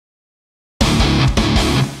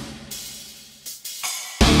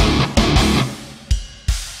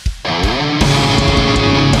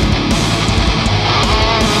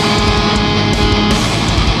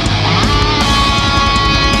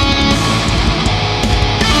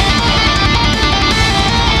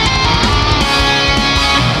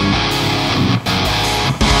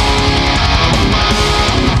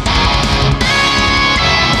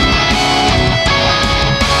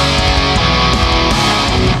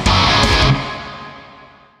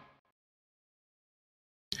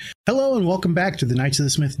Hello and welcome back to the Knights of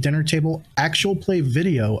the Smith Dinner Table actual play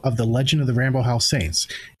video of The Legend of the Rambo House Saints,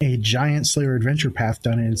 a giant Slayer adventure path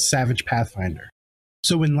done in Savage Pathfinder.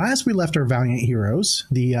 So when last we left our valiant heroes,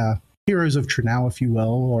 the heroes of Trenow, if you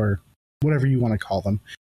will, or whatever you want to call them,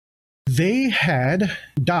 they had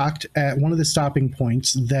docked at one of the stopping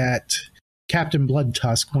points that Captain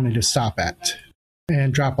Bloodtusk wanted to stop at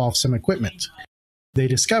and drop off some equipment. They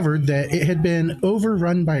discovered that it had been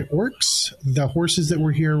overrun by orcs. The horses that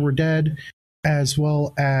were here were dead, as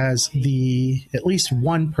well as at least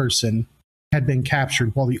one person had been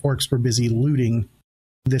captured while the orcs were busy looting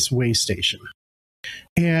this way station.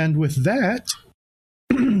 And with that,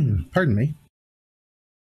 pardon me,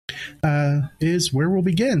 is where we'll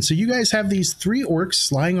begin. So you guys have these three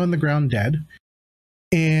orcs lying on the ground dead,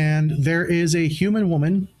 and there is a human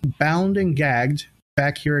woman bound and gagged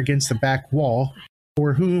back here against the back wall,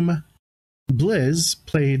 for whom Blizz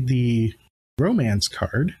played the romance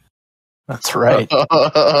card. That's right. One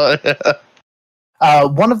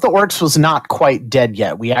of the orcs was not quite dead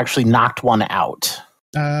yet. We actually knocked one out.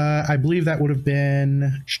 I believe that would have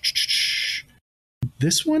been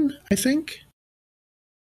this one, I think.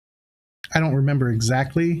 I don't remember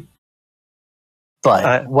exactly.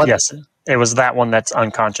 But yes, it was that one that's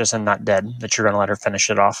unconscious and not dead that you're going to let her finish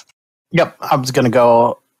it off. Yep, I was going to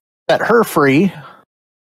go set her free.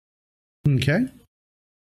 Okay.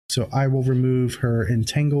 So I will remove her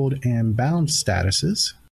entangled and bound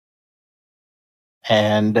statuses.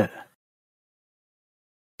 And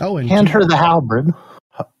and hand her the halberd.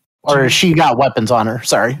 Or she got weapons on her,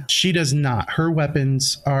 sorry. She does not. Her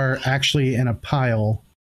weapons are actually in a pile.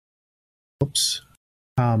 Oops.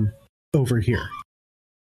 Over here.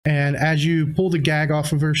 And as you pull the gag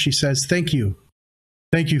off of her, she says, "Thank you.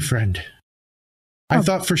 Thank you, friend. I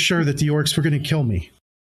thought for sure that the orcs were going to kill me."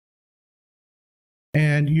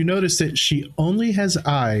 And you notice that she only has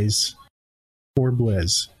eyes for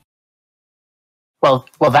Blizz. Well,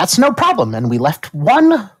 that's no problem. And we left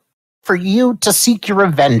one for you to seek your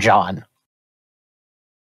revenge on.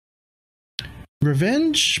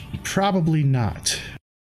 Revenge? Probably not.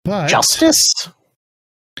 But justice?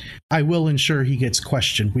 I will ensure he gets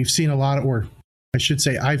questioned. We've seen a lot of, or I should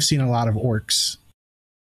say, I've seen a lot of orcs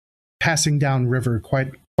passing down river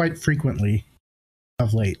quite frequently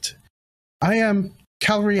of late. I am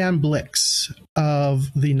Calrian Blix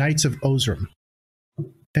of the Knights of Osram.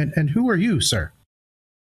 And who are you, sir?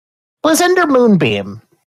 Blizzender Moonbeam.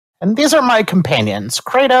 And these are my companions,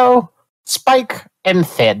 Credo, Spike, and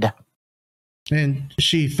Thid. And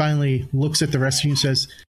she finally looks at the rest of you and says,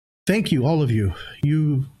 "Thank you, all of you.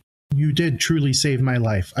 You did truly save my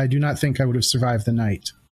life. I do not think I would have survived the night."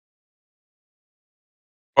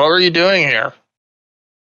 What were you doing here?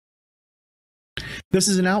 This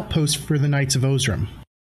is an outpost for the Knights of Osram.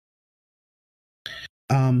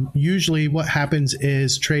 Usually what happens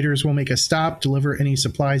is traders will make a stop, deliver any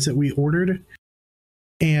supplies that we ordered,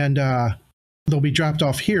 and they'll be dropped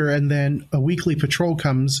off here, and then a weekly patrol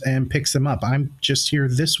comes and picks them up. I'm just here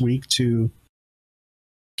this week to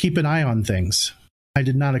keep an eye on things. I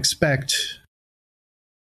did not expect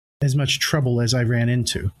as much trouble as I ran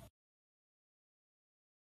into.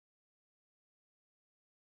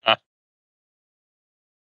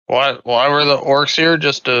 Why were the orcs here?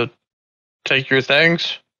 Just to take your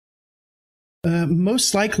things?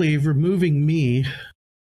 Most likely removing me,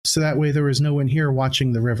 so that way there was no one here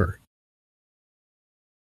watching the river.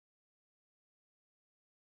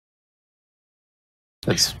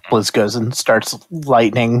 As Blizz goes and starts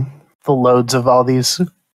lightning the loads of all these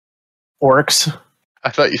orcs. I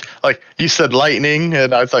thought you said lightning,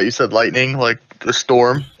 and I thought you said lightning, like the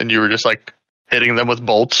storm, and you were just like hitting them with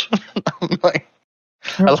bolts.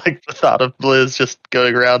 I like the thought of Blizz just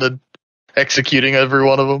going around and executing every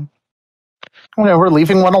one of them. Well, we're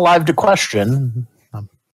leaving one alive to question.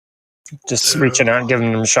 Just reaching out and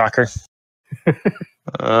giving them a shocker.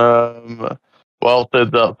 While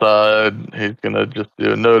Thid's outside, he's gonna just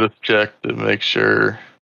do a notice check to make sure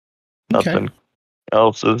nothing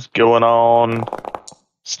else is going on.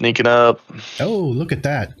 Sneaking up. Oh, look at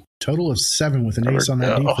that. Total of 7 with an ace on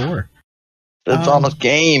that D4. It's on a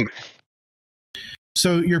game.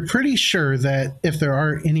 So you're pretty sure that if there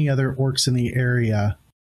are any other orcs in the area,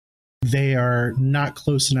 they are not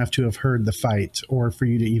close enough to have heard the fight or for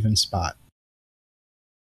you to even spot.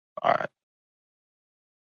 All right.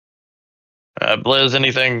 Blizz,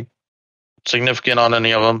 anything significant on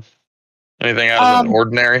any of them? Anything out of the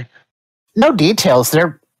ordinary? No details.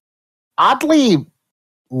 They're oddly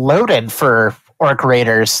loaded for orc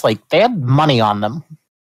raiders. Like, they had money on them.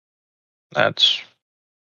 That's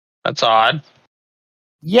odd.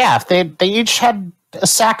 Yeah, they each had a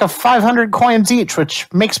sack of 500 coins each,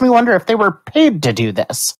 which makes me wonder if they were paid to do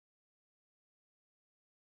this.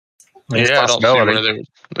 It's a Yeah, I don't see possibility. where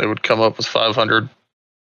they would come up with 500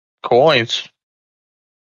 coins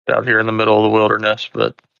out here in the middle of the wilderness,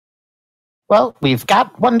 but Well, we've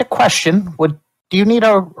got one to question. Do you need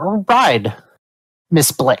a ride,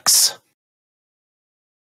 Miss Blix?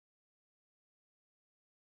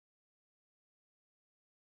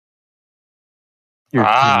 You're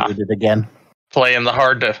muted again. playing the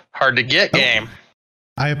hard to get game.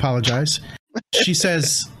 I apologize. She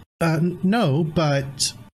says, no,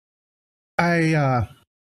 but I'm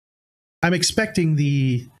expecting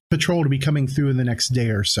the patrol to be coming through in the next day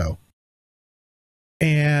or so.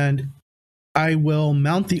 And I will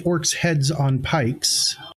mount the orcs' heads on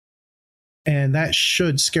pikes, and that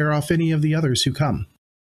should scare off any of the others who come.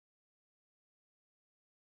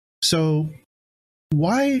 So,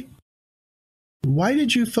 why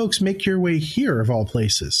did you folks make your way here, of all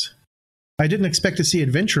places? I didn't expect to see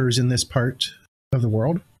adventurers in this part of the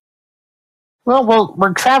world. Well,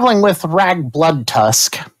 we're traveling with Rag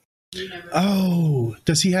Bloodtusk. Oh,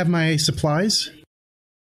 does he have my supplies?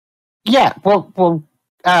 Yeah, well,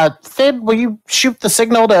 Thid, will you shoot the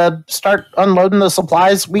signal to start unloading the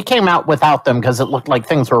supplies? We came out without them because it looked like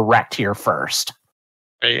things were wrecked here first.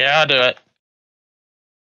 Yeah, I'll do it.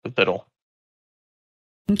 The fiddle.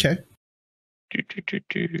 Okay.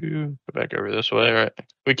 Go back over this way, right?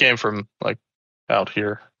 We came from like out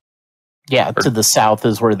here. Yeah, to the south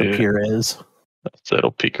is where the Yeah. pier is. So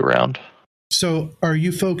it'll peek around. So, are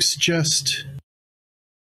you folks just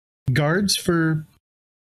guards for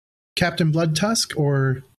Captain Bloodtusk,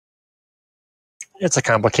 or It's a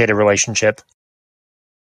complicated relationship.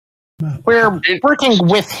 We're working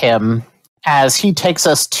with him as he takes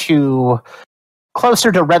us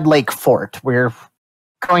closer to Red Lake Fort. We're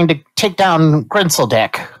going to take down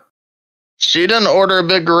Grinseldeck. She didn't order a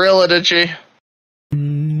big gorilla, did she?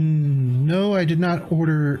 No, I did not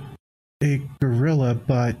order a gorilla,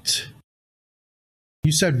 but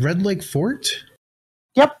you said Red Lake Fort?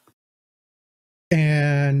 Yep.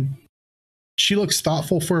 And she looks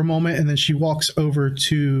thoughtful for a moment, and then she walks over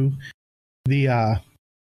to the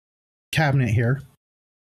cabinet here.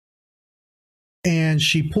 And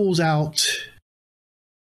she pulls out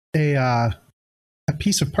a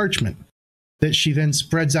piece of parchment that she then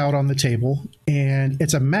spreads out on the table, and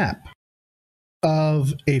it's a map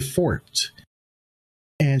of a fort.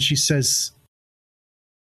 And she says,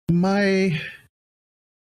 my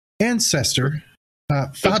ancestor,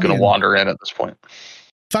 It's going Fabian, to wander in at this point.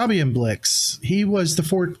 Fabian Blix, he was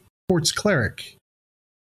the fort's cleric.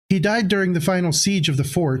 He died during the final siege of the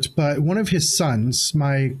fort, but one of his sons,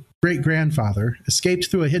 my great-grandfather, escaped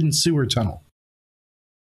through a hidden sewer tunnel.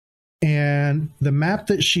 And the map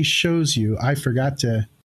that she shows you, I forgot to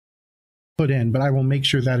put in, but I will make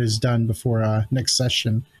sure that is done before next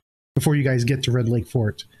session, before you guys get to Red Lake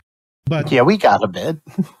Fort. But yeah, we got a bit.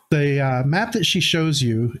 The map that she shows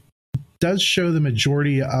you does show the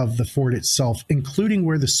majority of the fort itself, including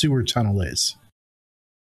where the sewer tunnel is.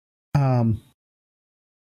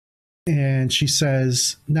 And she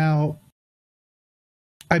says, now,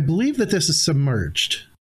 I believe that this is submerged.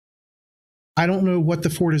 I don't know what the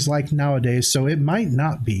fort is like nowadays, so it might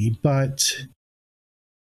not be, but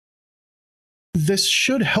this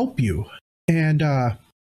should help you. And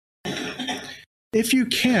if you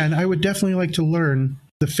can, I would definitely like to learn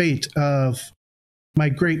the fate of my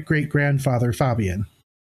great-great-grandfather, Fabian.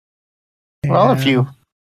 Well, if you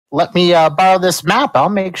let me borrow this map, I'll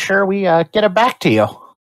make sure we get it back to you.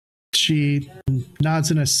 She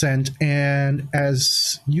nods in assent, and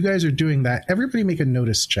as you guys are doing that, everybody make a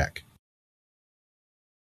notice check.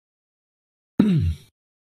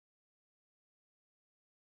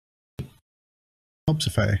 Helps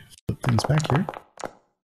if I flip things back here.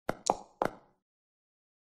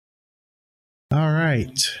 All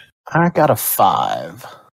right. I got a 5.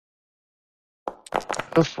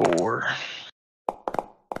 A 4.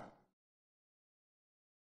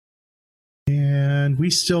 And we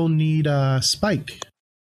still need Spike.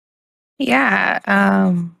 Yeah.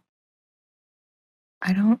 I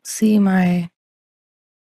don't see my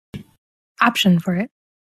option for it.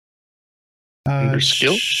 Under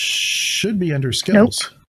skill? Should be under skills.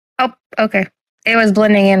 Oh, okay. It was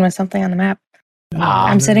blending in with something on the map.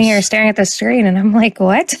 I'm sitting here staring at the screen and I'm like,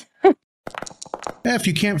 what? If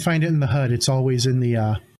you can't find it in the HUD, it's always in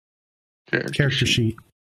the character sheet.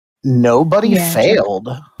 Nobody failed.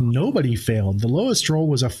 Nobody failed. The lowest roll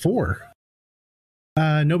was a 4.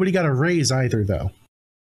 Nobody got a raise either, though.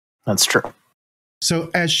 That's true.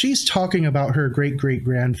 So as she's talking about her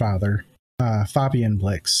great-great-grandfather, Fabian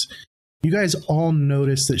Blix, you guys all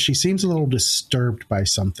notice that she seems a little disturbed by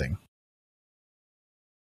something.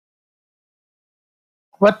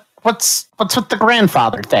 What's with the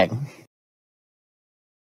grandfather thing?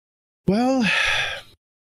 Well,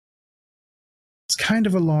 it's kind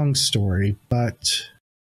of a long story, but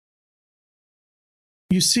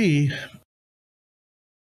you see,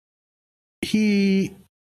 he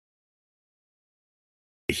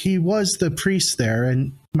was the priest there,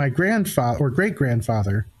 and my grandfather or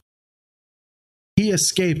great-grandfather, he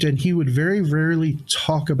escaped, and he would very rarely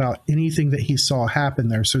talk about anything that he saw happen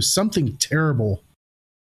there. So something terrible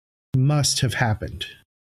must have happened.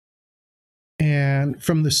 And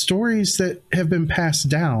from the stories that have been passed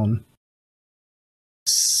down,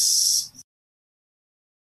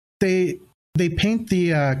 they paint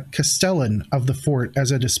the Castellan of the fort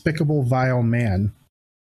as a despicable, vile man.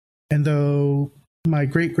 And though my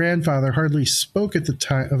great-grandfather hardly spoke at the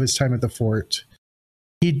time of his time at the fort,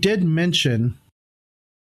 he did mention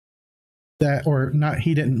that, or not,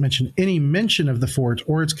 he didn't mention any mention of the fort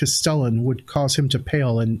or its Castellan would cause him to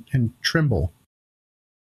pale and tremble.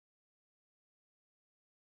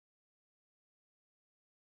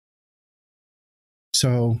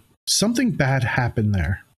 So something bad happened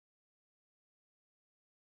there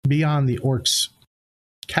beyond the orcs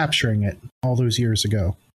capturing it all those years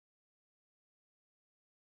ago.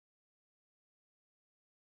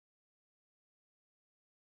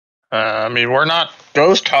 I mean, we're not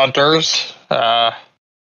ghost hunters, but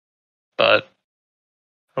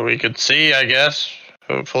we could see, I guess,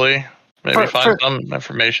 hopefully, maybe find some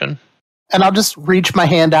information. And I'll just reach my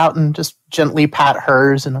hand out and just gently pat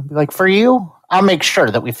hers, and I'll be like, for you, I'll make sure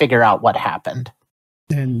that we figure out what happened.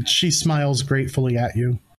 And she smiles gratefully at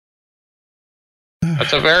you.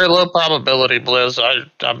 That's a very low probability, Blizz.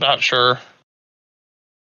 I'm not sure.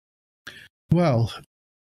 Well,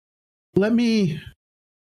 let me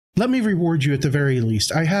reward you at the very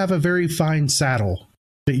least. I have a very fine saddle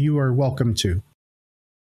that you are welcome to.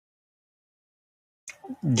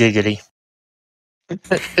 Giggity.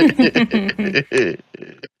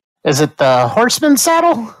 Is it the horseman's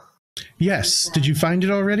saddle? Yes. Did you find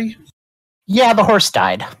it already? Yeah, the horse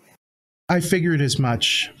died. I figured as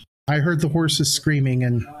much. I heard the horses screaming,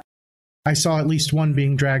 and I saw at least one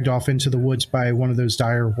being dragged off into the woods by one of those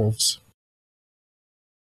dire wolves.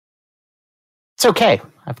 It's okay.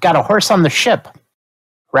 I've got a horse on the ship.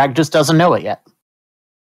 Rag just doesn't know it yet.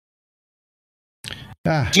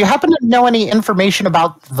 Do you happen to know any information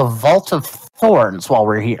about the Vault of Thorns while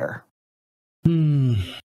we're here?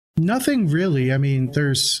 Nothing really. I mean,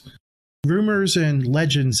 there's rumors and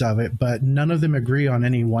legends of it, but none of them agree on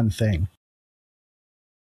any one thing.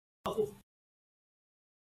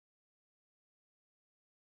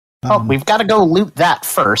 Oh, we've got to go loot that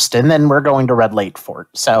first, and then we're going to Red Lake Fort.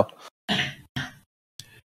 So,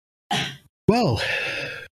 well,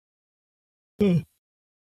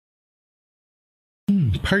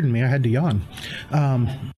 pardon me, I had to yawn.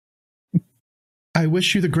 I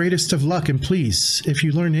wish you the greatest of luck, and please, if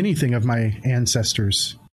you learn anything of my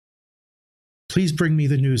ancestors, please bring me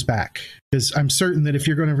the news back, because I'm certain that if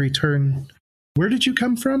you're going to return, where did you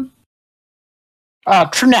come from?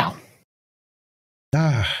 True now.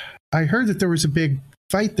 I heard that there was a big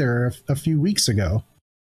fight there a few weeks ago.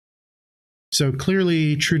 So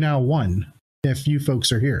clearly True Now won, if you folks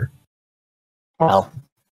are here. Well,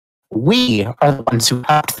 we are the ones who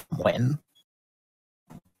helped them win.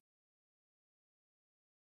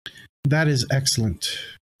 That is excellent.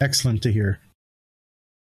 Excellent to hear.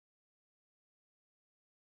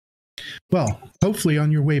 Well, hopefully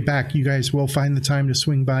on your way back, you guys will find the time to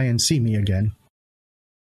swing by and see me again.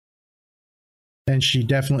 And she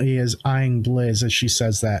definitely is eyeing Blizz as she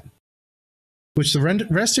says that, which the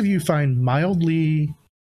rest of you find mildly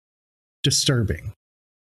disturbing.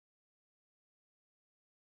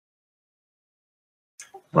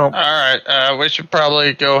 Well, All right, we should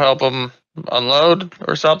probably go help them unload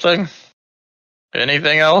or something.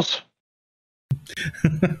 Anything else?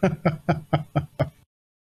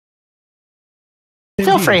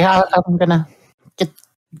 Feel free. I'm gonna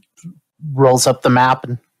rolls up the map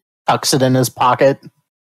and tucks it in his pocket.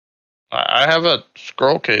 I have a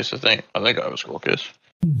scroll case. I think I have a scroll case.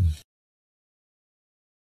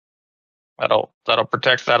 That'll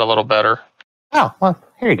protect that a little better. Oh, well,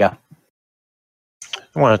 here you go.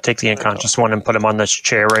 I want to take the unconscious one and put him on this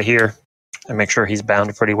chair right here and make sure he's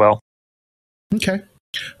bound pretty well. Okay.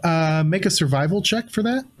 Make a survival check for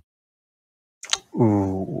that.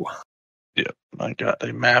 Ooh. Yep, I got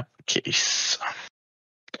a map case.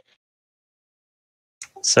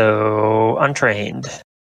 So, untrained.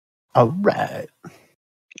 All right.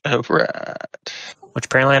 All right. Which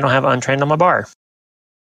apparently I don't have untrained on my bar.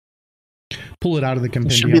 pull it out of the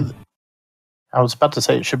It should be compendium. I was about to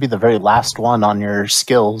say it should be the very last one on your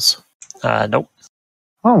skills. Nope.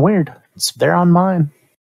 Oh, weird. It's there on mine.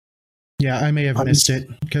 Yeah, I may have missed it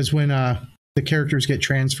because when the characters get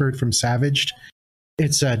transferred from Savaged,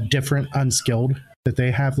 it's a different unskilled that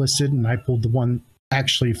they have listed, and I pulled the one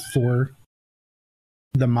actually for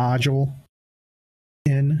the module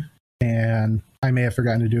in, and I may have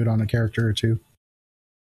forgotten to do it on a character or two.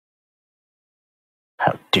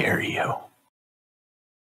 How dare you?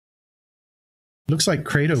 Looks like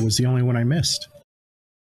Kratos was the only one I missed.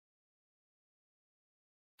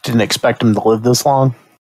 Didn't expect him to live this long.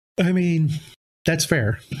 I mean, that's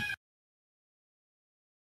fair.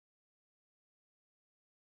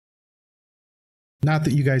 Not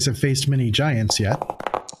that you guys have faced many giants yet.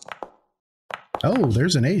 Oh,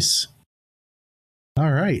 there's an ace.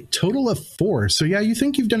 All right, total of 4. So yeah, you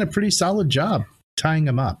think you've done a pretty solid job tying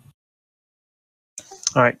them up.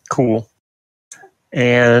 All right, cool.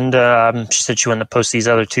 And she said she wanted to post these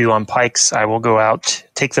other 2 on pikes. I will go out,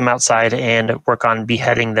 take them outside, and work on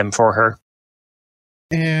beheading them for her.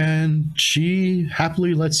 And she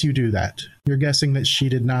happily lets you do that. You're guessing that she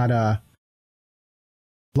did not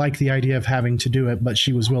like the idea of having to do it, but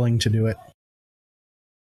she was willing to do it.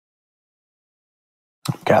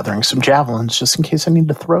 I'm gathering some javelins just in case I need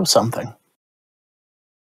to throw something.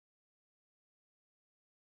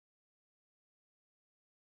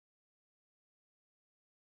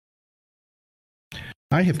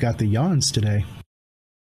 I have got the yawns today.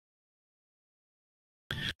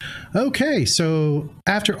 Okay, so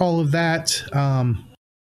after all of that,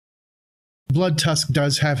 Blood Tusk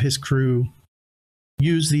does have his crew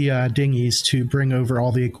use the dinghies to bring over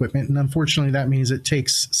all the equipment, and unfortunately that means it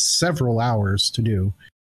takes several hours to do.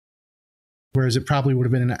 Whereas it probably would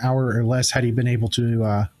have been an hour or less had he been able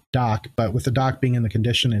to dock, but with the dock being in the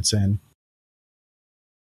condition it's in,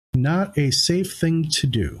 not a safe thing to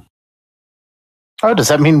do. Oh, does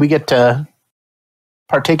that mean we get to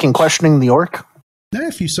partake in questioning the orc?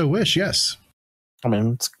 If you so wish, yes. I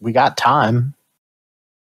mean, we got time.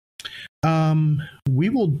 We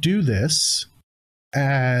will do this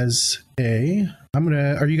as a...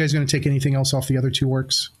 Are you guys going to take anything else off the other 2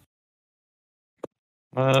 orcs?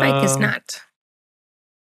 Spike is not.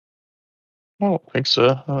 I don't think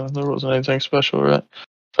so. There wasn't anything special, right?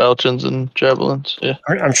 Falchions and javelins, yeah.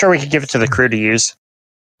 I'm sure we could give it to the crew to use.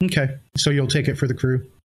 Okay, so you'll take it for the crew?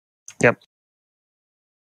 Yep.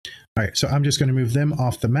 All right, so I'm just going to move them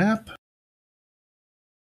off the map.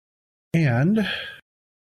 And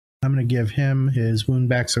I'm going to give him his wound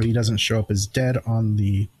back so he doesn't show up as dead on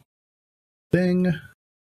the thing.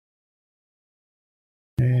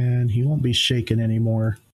 And he won't be shaken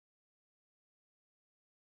anymore.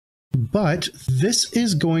 But this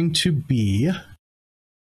is going to be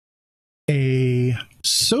a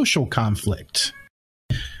social conflict.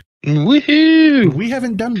 Woohoo! We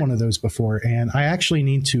haven't done one of those before, and I actually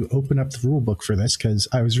need to open up the rule book for this because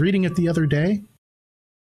I was reading it the other day.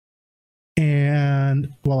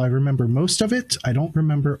 And while I remember most of it, I don't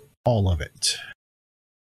remember all of it.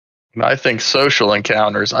 I think social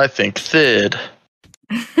encounters. I think Thid.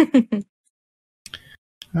 I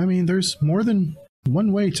mean, there's more than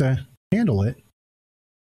one way to handle it.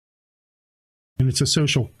 And it's a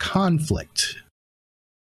social conflict.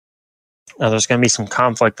 Oh, there's going to be some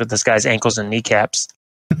conflict with this guy's ankles and kneecaps.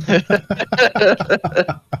 I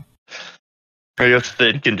guess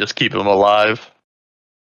Thid can just keep him alive.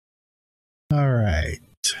 All right.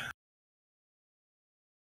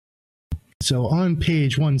 So on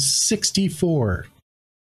page 164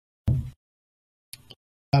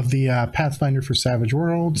 of the Pathfinder for Savage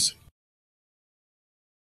Worlds.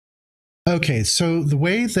 Okay, so the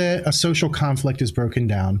way that a social conflict is broken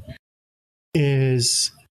down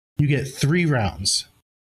is you get 3 rounds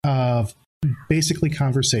of basically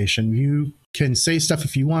conversation. You can say stuff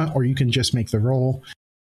if you want, or you can just make the roll.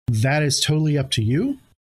 That is totally up to you.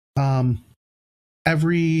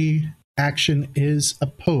 Every action is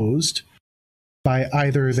opposed by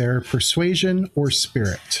either their persuasion or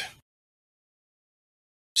spirit.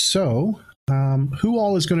 So, who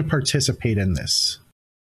all is going to participate in this?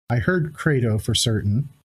 I heard Kratos for certain.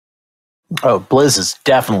 Oh, Blizz is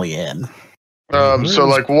definitely in. So,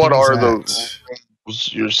 like, what are the at?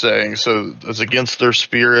 rules you're saying? So, it's against their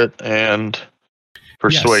spirit and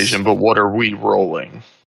persuasion, Yes. but what are we rolling?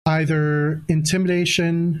 Either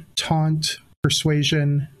intimidation, taunt,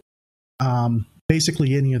 persuasion,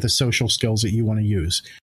 basically any of the social skills that you want to use.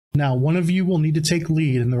 Now, one of you will need to take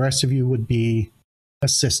lead, and the rest of you would be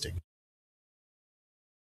assisting.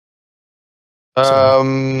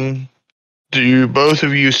 Do both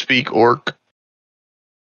of you speak Orc?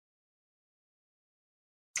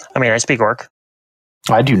 I mean, I speak Orc.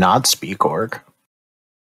 I do not speak Orc.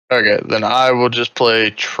 Okay, then I will just play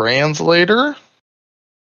translator.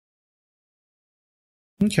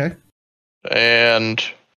 Okay. And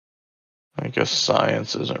I guess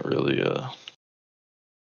science isn't really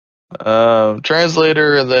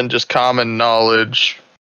translator, and then just common knowledge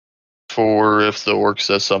for if the orc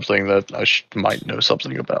says something that I might know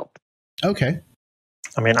something about. Okay.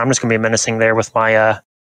 I mean, I'm just gonna be menacing there with my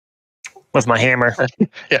hammer.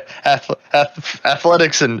 Yeah,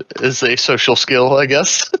 athletics is a social skill, I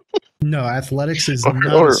guess. No, athletics is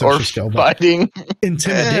not a social skill, but fighting.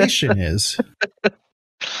 intimidation is.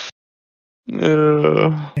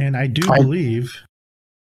 And I do believe.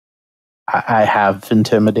 I have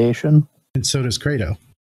intimidation. And so does Credo.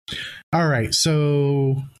 All right,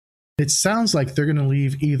 so it sounds like they're going to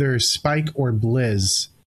leave either Spike or Blizz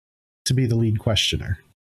to be the lead questioner.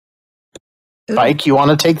 Spike, you want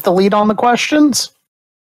to take the lead on the questions?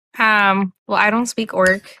 Well, I don't speak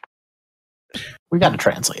Orc. We got a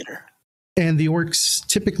translator. And the orcs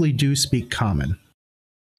typically do speak common.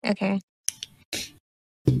 Okay.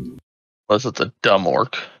 Unless it's a dumb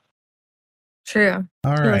orc. True.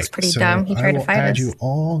 All He right. looks pretty dumb. He tried to fight add us. you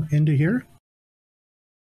all into here.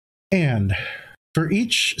 And for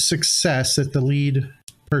each success that the lead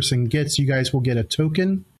person gets, you guys will get a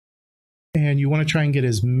token. And you want to try and get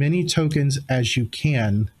as many tokens as you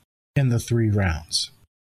can in the 3 rounds.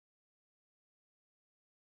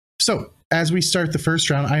 So, as we start the first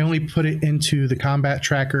round, I only put it into the combat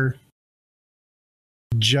tracker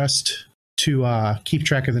just to keep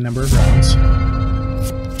track of the number of rounds.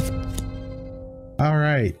 All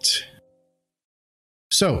right.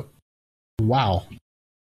 So, wow.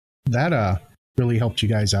 That really helped you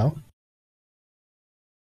guys out.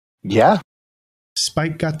 Yeah.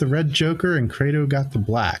 Spike got the red joker and Credo got the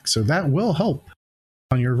black. So that will help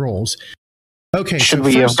on your rolls. Okay. Should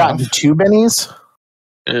we have gotten 2 bennies?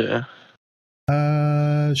 Yeah.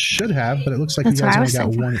 Should have, but it looks like That's you guys what I only was got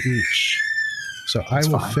thinking. 1 each. So That's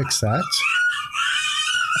I will fine. fix that.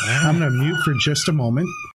 I'm going to mute for just a moment.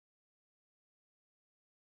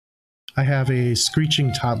 I have a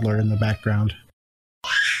screeching toddler in the background.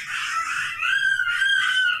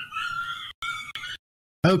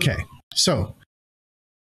 Okay, so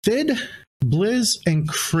Thid, Blizz, and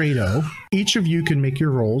Credo, each of you can make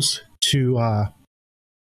your rolls to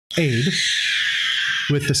aid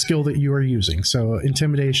with the skill that you are using. So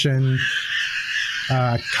intimidation,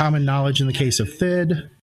 common knowledge in the case of Thid.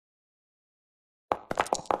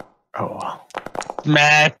 Oh,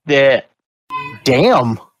 Smash it.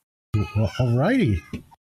 damn. Well, alrighty.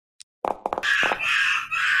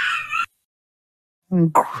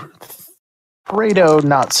 Credo,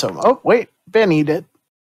 not so much. Oh, wait. Benny did.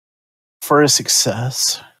 For a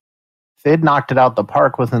success. They'd knocked it out the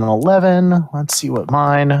park with an 11. Let's see what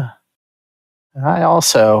mine. I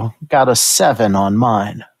also got a 7 on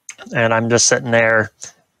mine. And I'm just sitting there,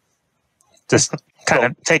 just kind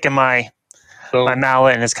of taking my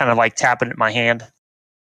mallet and it's kind of like tapping at my hand.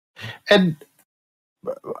 And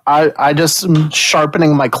I just am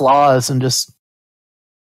sharpening my claws and just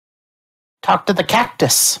talk to the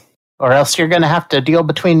cactus. Or else you're going to have to deal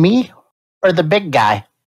between me or the big guy.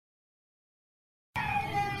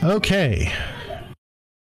 Okay.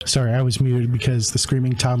 Sorry, I was muted because the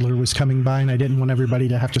screaming toddler was coming by and I didn't want everybody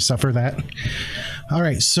to have to suffer that. All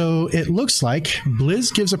right, so it looks like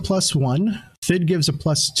Blizz gives a +1, Thid gives a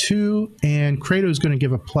 +2, and Kratos going to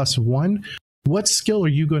give a +1. What skill are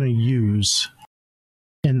you going to use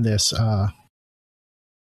in this?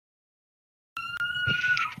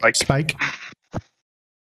 Spike?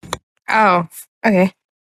 Oh, okay.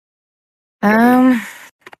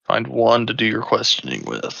 Find one to do your questioning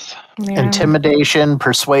with. Yeah. Intimidation,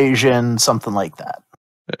 persuasion, something like that.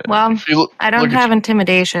 Well, If you I don't look at have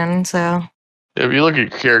intimidation, so if you look at your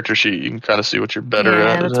character sheet, you can kind of see what you're better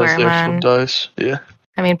Yeah, at. that's It where has the I'm actual on. dice. Yeah.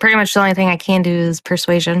 I mean, pretty much the only thing I can do is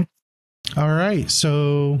persuasion. All right,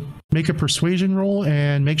 so make a persuasion roll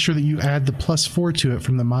and make sure that you add the +4 to it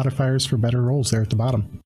from the modifiers for better rolls there at the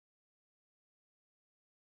bottom.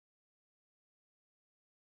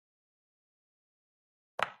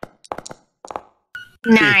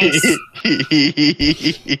 Nice.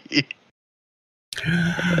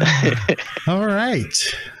 All right.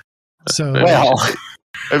 So Well,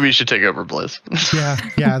 Maybe you should take over, Blizz.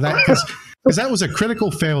 yeah, that because that was a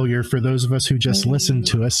critical failure for those of us who just listened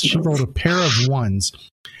to us. She rolled a pair of 1s,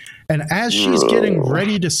 and as she's getting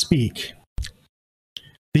ready to speak,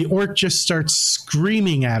 the orc just starts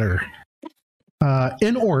screaming at her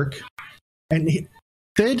in orc, and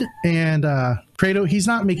Thid and Credo, he's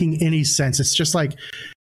not making any sense. It's just like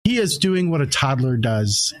he is doing what a toddler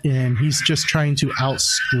does, and he's just trying to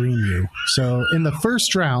out-scream you. So in the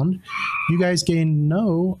first round, you guys gain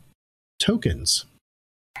no tokens.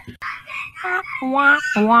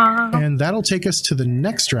 And that'll take us to the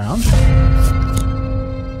next round.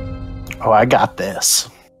 Oh, I got this.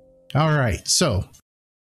 All right, so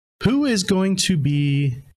who is going to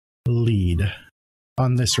be lead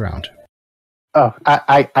on this round? Oh,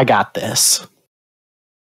 I got this.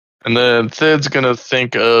 And then Thid's gonna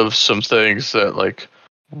think of some things that like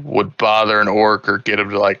would bother an orc or get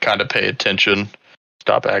him to like kind of pay attention,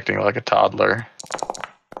 stop acting like a toddler.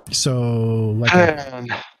 So, like,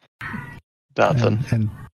 Nothing.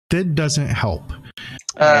 and Thid doesn't help.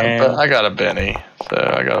 But I got a Benny,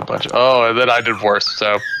 so I got a bunch of. Oh, and then I did worse.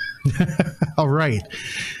 So All right.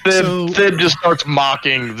 Thid just starts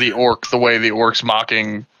mocking the orc the way the orc's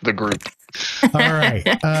mocking the group. All right.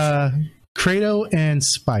 Credo and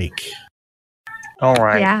Spike. All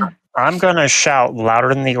right. Yeah. I'm going to shout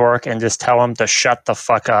louder than the orc and just tell him to shut the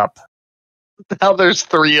fuck up. Now there's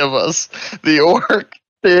 3 of us: the orc,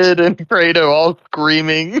 Thid, and Credo all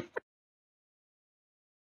screaming.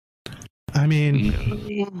 I mean,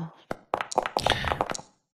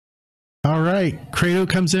 all right. Credo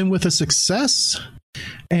comes in with a success.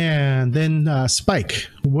 And then Spike,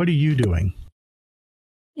 what are you doing?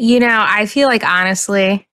 You know, I feel like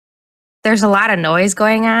honestly, there's a lot of noise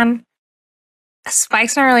going on.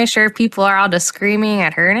 Spike's not really sure if people are all just screaming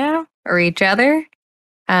at her now or each other.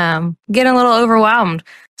 Getting a little overwhelmed.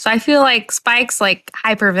 So I feel like Spike's like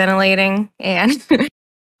hyperventilating and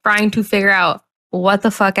trying to figure out what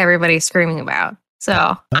the fuck everybody's screaming about.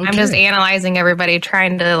 So I'm just analyzing everybody,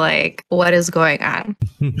 trying to like, what is going on?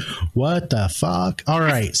 What the fuck? All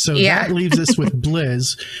right. So that leaves us with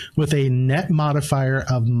Blizz with a net modifier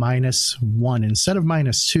of -1 instead of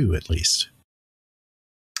 -2, at least.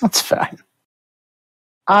 That's fine.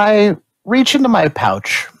 I reach into my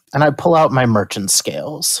pouch and I pull out my merchant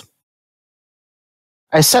scales.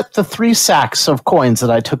 I set the 3 sacks of coins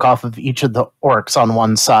that I took off of each of the orcs on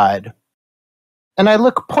one side. And I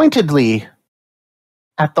look pointedly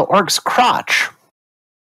at the orc's crotch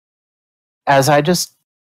as I just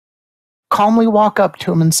calmly walk up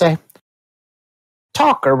to him and say,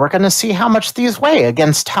 "Talk, or we're going to see how much these weigh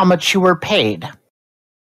against how much you were paid."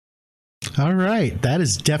 All right. That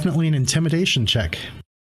is definitely an intimidation check.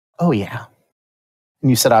 Oh, yeah.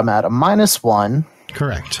 And you said I'm at a -1.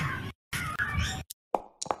 Correct.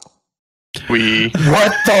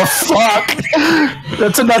 What the fuck?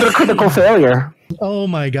 That's another critical failure. Oh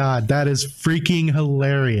my god, that is freaking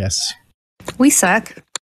hilarious. We suck.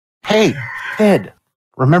 Hey, Ed,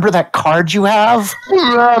 remember that card you have?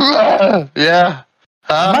 Yeah.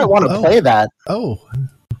 I might want to play that. Oh,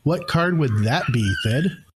 what card would that be,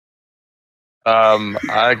 Thid?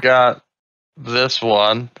 I got this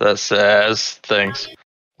one that says things.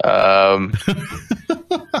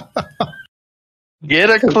 Get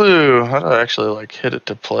a clue. How do I actually like hit it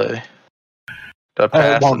to play?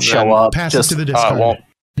 It won't show up. Pass it to the discard. It won't.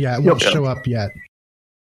 Yeah, it won't show up yet.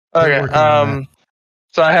 Okay.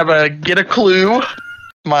 So I have a get a clue.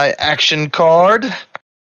 My action card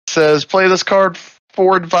says play this card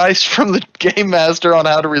for advice from the game master on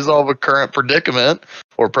how to resolve a current predicament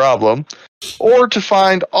or problem, or to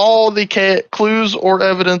find all the clues or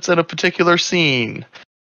evidence in a particular scene,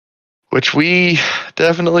 which we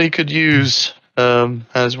definitely could use,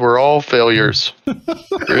 as we're all failures.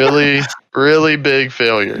 Really, really big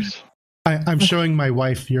failures. I'm showing my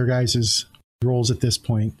wife your guys' rolls at this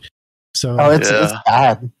point. So it's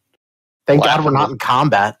bad. Thank God we're not in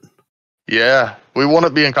combat. Yeah, we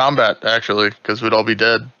wouldn't be in combat, actually, because we'd all be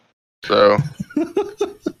dead. So.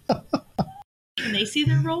 Can they see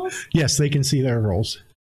their rolls? Yes, they can see their rolls.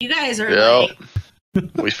 You guys are like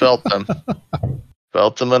we felt them.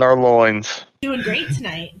 Felt them in our loins. doing great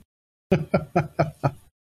tonight.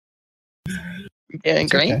 Doing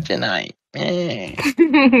great tonight. Yeah.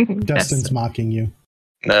 Dustin's mocking you.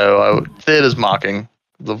 No, Thid is mocking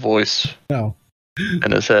the voice No.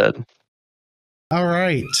 in his head. All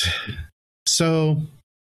right. So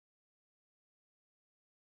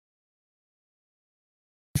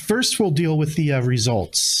first we'll deal with the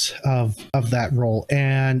results of that roll.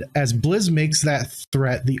 And as Blizz makes that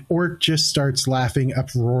threat, the orc just starts laughing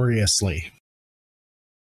uproariously.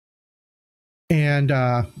 And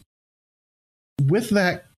with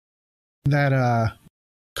that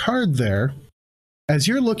card there, as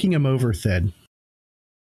you're looking him over, Thid,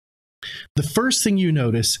 the first thing you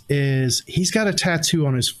notice is he's got a tattoo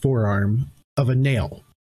on his forearm of a nail,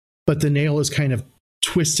 but the nail is kind of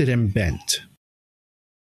twisted and bent.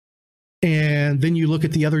 And then you look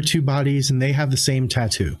at the other 2 bodies and they have the same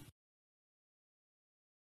tattoo.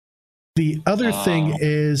 The other thing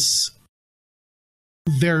is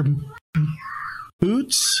their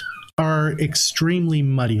boots are extremely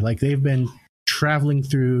muddy. Like they've been traveling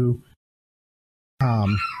through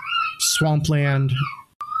swampland,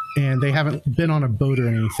 and they haven't been on a boat or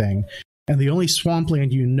anything. And the only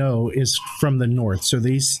swampland you know is from the north. So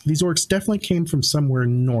these orcs definitely came from somewhere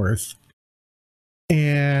north.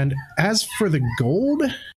 And as for the gold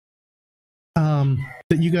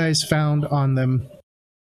that you guys found on them,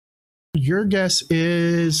 your guess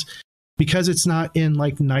is because it's not in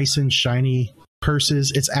like nice and shiny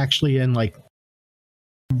purses, it's actually in like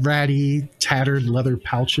ratty, tattered leather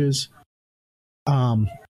pouches.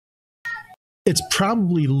 It's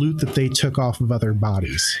probably loot that they took off of other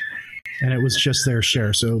bodies, and it was just their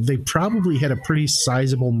share. So they probably had a pretty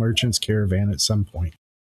sizable merchant's caravan at some point.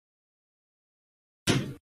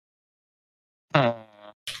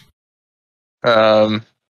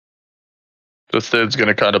 So Thid's going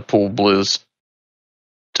to kind of pull Blizz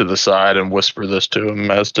to the side and whisper this to him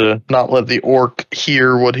as to not let the orc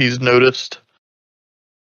hear what he's noticed.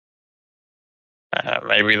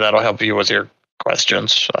 Maybe that'll help you with your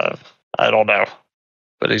questions. I don't know.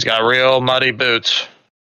 But he's got real muddy boots.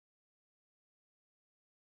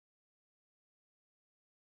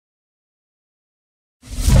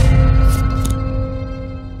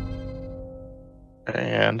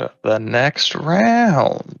 And the next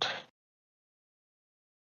round.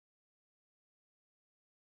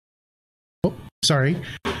 Oh, sorry.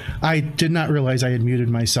 I did not realize I had muted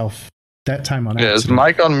myself that time on Yeah, accident. is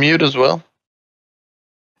Mike on mute as well?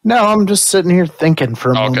 No, I'm just sitting here thinking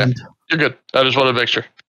for a Okay. moment. You're good. I just wanted to make sure.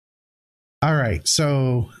 All right.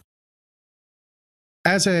 So,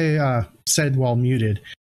 as I said while muted,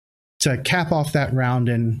 to cap off that round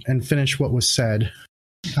and finish what was said,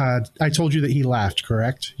 I told you that he laughed,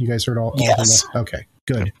 correct? You guys heard all Yes. Okay,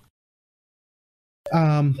 good.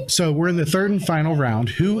 So we're in the third and final round.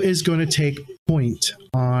 Who is going to take point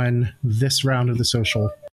on this round of the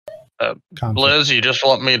social conflict? Liz, you just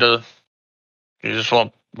want me to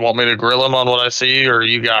grill him on what I see, or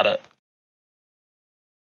you got it?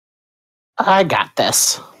 I got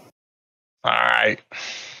this. All right.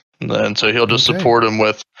 And then so he'll just Okay. support him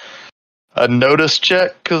with a notice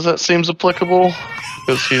check, because that seems applicable,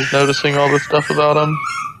 because he's noticing all this stuff about him.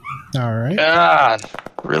 All right. God,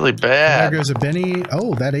 really There bad. goes a Benny.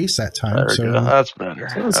 Oh, that ace that time. There we So go. That's better.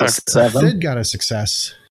 So it's a Okay. 7. Sid got a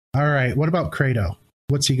success. All right. What about Kratos?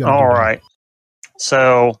 What's he going to do? All now? right.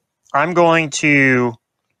 So I'm going to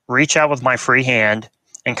reach out with my free hand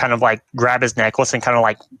and kind of like grab his necklace and kind of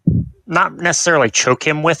like not necessarily choke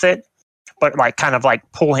him with it, but like kind of like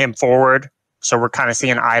pull him forward. So we're kind of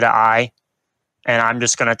seeing eye to eye. And I'm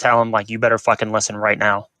just going to tell him like, you better fucking listen right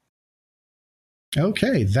now.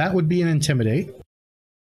 Okay. That would be an intimidate.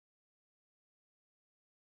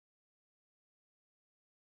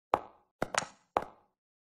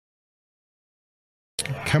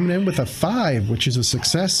 Coming in with a 5, which is a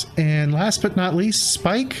success. And last but not least,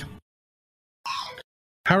 Spike.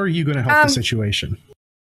 How are you going to help the situation?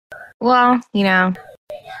 Well, you know,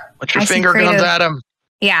 Put your I see finger guns Kratos. at him.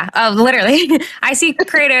 yeah. Oh, literally, I see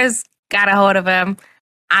Kratos got a hold of him.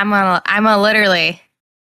 I'm gonna literally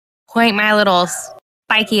point my little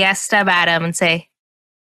spiky ass stub at him and say,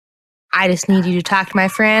 "I just need you to talk to my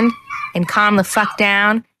friend and calm the fuck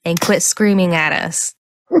down and quit screaming at us."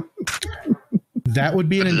 That would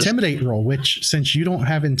be an intimidate roll, which, since you don't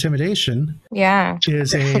have intimidation, Yeah.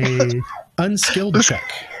 is a unskilled check.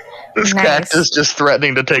 This Nice. cactus just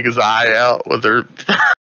threatening to take his eye out with her.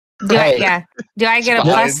 Do I, Hey. yeah. Do I get a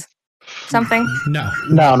Spine. plus something? No.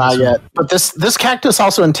 No, not yet. But this cactus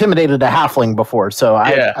also intimidated a halfling before, so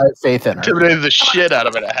Yeah. I have faith in her. Intimidated the shit out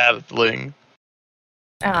of it, a halfling.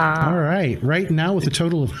 All Aw. right. Right now, with a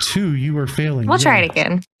total of 2, you are failing. We'll try it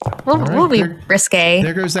again. We'll, All right, we'll be there- risque.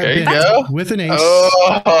 There goes that There you bit go. with an ace.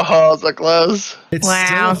 Oh, so close. It's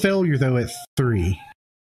still Wow. a failure, though, at 3.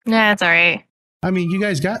 Nah, it's all right. I mean, you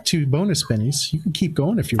guys got 2 bonus pennies. You can keep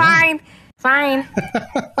going if you want. Fine.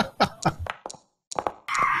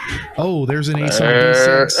 Oh, there's an ace on There,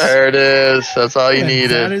 D6. there it is. That's all you And needed.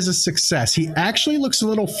 That is a success. He actually looks a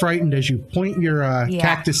little frightened as you point your Yeah.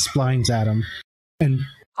 cactus splines at him, and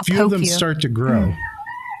I'll few of poke them you. start to grow.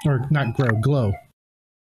 Or not grow, glow.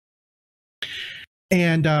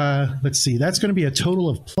 And let's see, that's going to be a total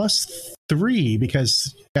of +3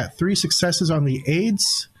 because you got 3 successes on the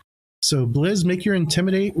aids. So, Blizz, make your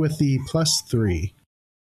intimidate with the +3.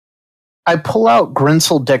 I pull out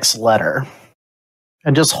Grinseldick's letter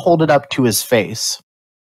and just hold it up to his face.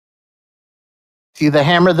 See the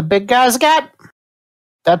hammer the big guy's got?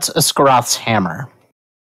 That's a hammer.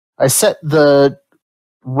 I set the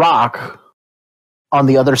rock on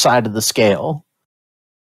the other side of the scale.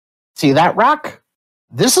 See that rock?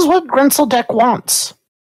 This is what Grenseldeck wants.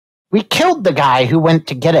 We killed the guy who went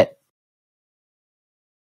to get it.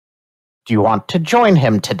 Do you want to join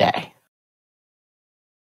him today?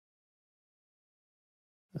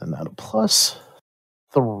 And that a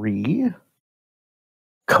 +3.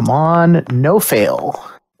 Come on, no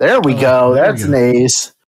fail. There we go. That's an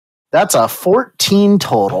ace. That's a 14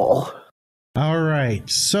 total. All right,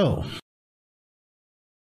 so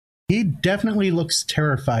he definitely looks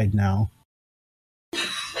terrified now.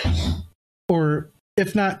 Or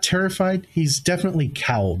if not terrified, he's definitely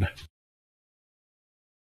cowed.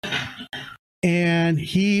 And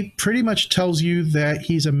he pretty much tells you that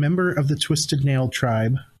he's a member of the Twisted Nail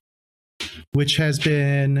tribe, which has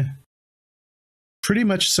been pretty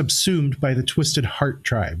much subsumed by the Twisted Heart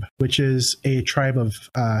tribe, which is a tribe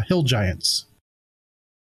of hill giants.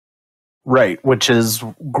 Right, which is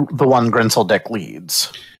the one Grenseldeck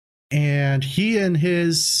leads. And he and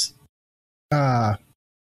his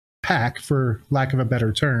pack, for lack of a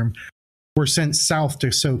better term, were sent south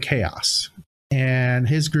to sow chaos. And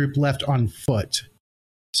his group left on foot.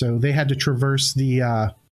 So they had to traverse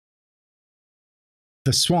the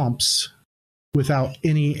swamps without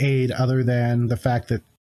any aid other than the fact that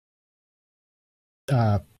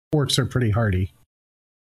orcs are pretty hardy.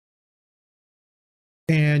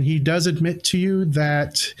 And he does admit to you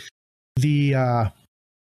that the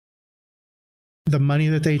money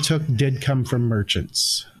that they took did come from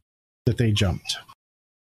merchants that they jumped.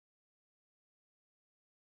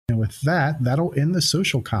 And with that, that'll end the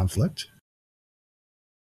social conflict.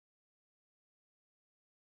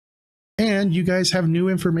 And you guys have new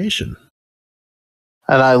information.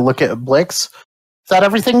 And I look at Blix. Is that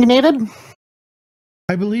everything you needed?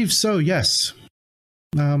 I believe so, yes.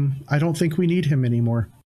 I don't think we need him anymore.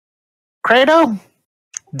 Credo,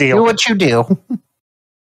 Deal. do what you do.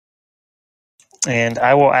 And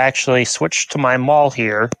I will actually switch to my maul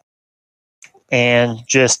here and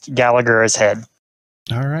just Gallagher his head.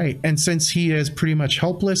 All right. And since he is pretty much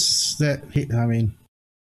helpless, there's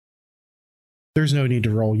no need to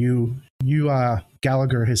roll. You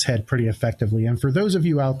Gallagher his head pretty effectively. And for those of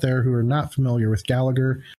you out there who are not familiar with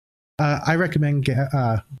Gallagher, I recommend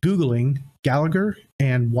Googling Gallagher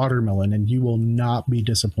and watermelon, and you will not be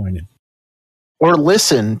disappointed. Or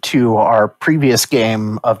listen to our previous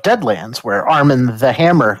game of Deadlands, where Armin the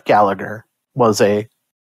Hammer Gallagher was a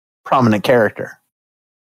prominent character.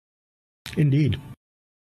 Indeed.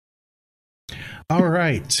 All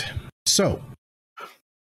right. So,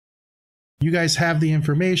 you guys have the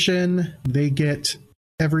information. They get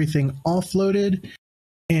everything offloaded.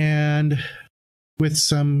 And with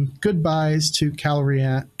some goodbyes to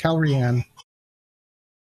Calrian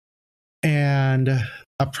and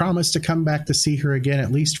a promise to come back to see her again,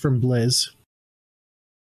 at least from Blizz,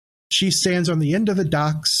 she stands on the end of the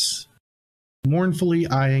docks, mournfully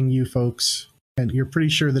eyeing you folks. And you're pretty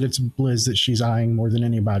sure that it's Blizz that she's eyeing more than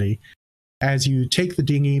anybody, as you take the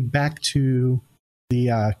dinghy back to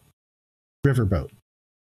the riverboat.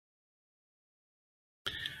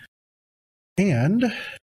 And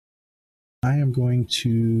I am going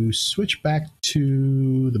to switch back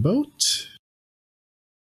to the boat.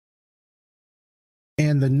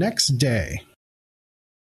 And the next day,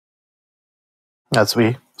 As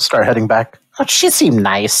we start heading back. Oh, she seemed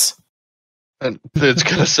nice. And it's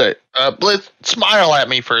gonna say, Blitz, smile at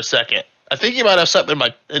me for a second. I think you might have something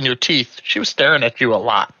in your teeth. She was staring at you a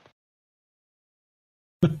lot.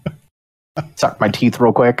 Suck my teeth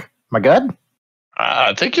real quick. Am I good?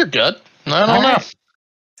 I think you're good. I don't know.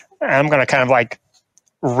 I'm going to kind of like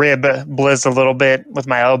rib Blizz a little bit with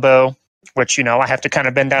my elbow, which, I have to kind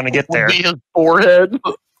of bend down to get there. Be his forehead.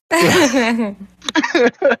 I'm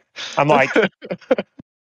like, at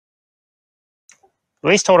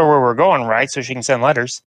least told her where we're going, right? So she can send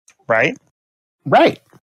letters, right? Right.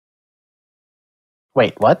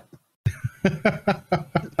 Wait, what?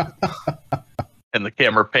 And the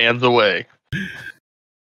camera pans away.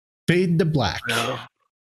 fade to black.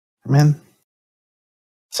 Man,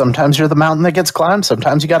 sometimes you're the mountain that gets climbed.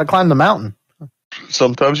 Sometimes you got to climb the mountain.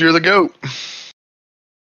 Sometimes you're the goat.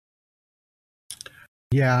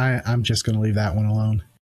 Yeah, I'm just going to leave that one alone.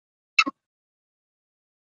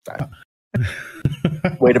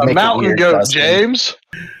 Way to A make it mountain weird, goat, Dustin. James.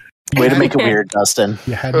 Way to make it weird, Dustin.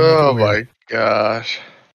 You had to make it Oh weird. my gosh.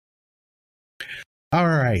 All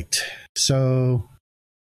right. So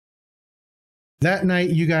that night,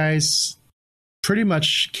 you guys pretty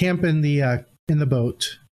much camp in the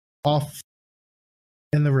boat off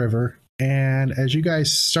in the river. And as you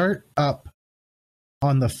guys start up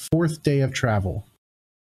on the 4th day of travel,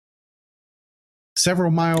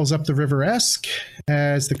 several miles up the river Esk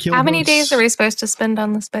as the keelboats. How many days are we supposed to spend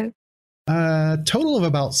on this boat? Total of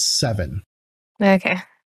about 7. Okay.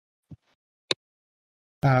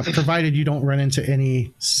 Provided you don't run into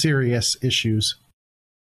any serious issues.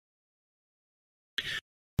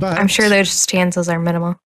 But I'm sure those chances are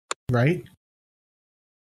minimal. Right?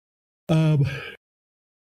 I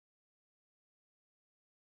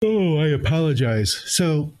apologize.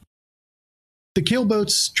 So the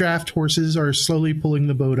keelboat's draft horses are slowly pulling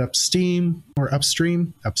the boat upstream.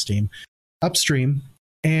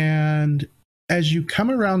 And as you come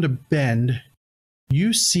around a bend,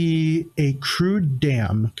 you see a crude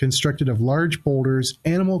dam constructed of large boulders,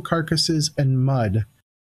 animal carcasses, and mud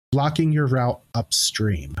blocking your route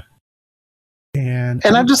upstream. And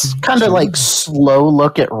I just kind of like slow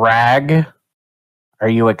look at Rag. Are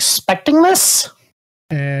you expecting this?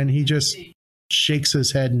 And he just shakes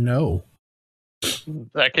his head no.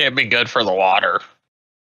 That can't be good for the water.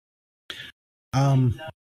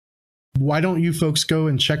 Why don't you folks go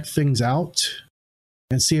and check things out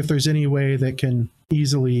and see if there's any way that can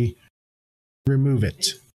easily remove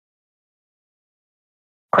it?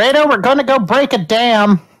 Credo, we're going to go break a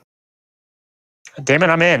dam. Damn it,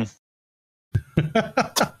 I'm in.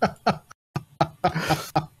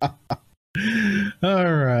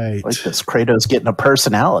 All right. Like this, Kratos getting a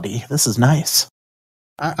personality. This is nice.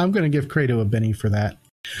 I'm going to give Credo a Benny for that.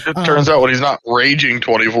 It turns out when he's not raging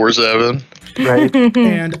 24/7. Right.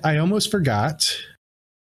 And I almost forgot.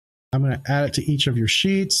 I'm going to add it to each of your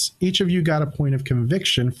sheets. Each of you got a point of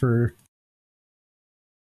conviction for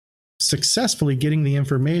successfully getting the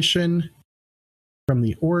information from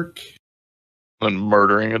the orc. And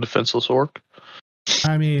murdering a defenseless orc.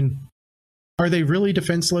 I mean, are they really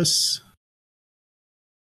defenseless?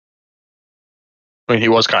 I mean, he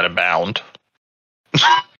was kind of bound.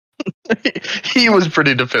 He was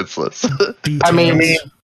pretty defenseless. I mean,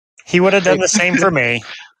 he would have done the same for me.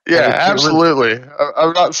 Yeah, absolutely.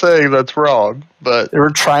 I'm not saying that's wrong, but they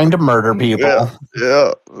were trying to murder people.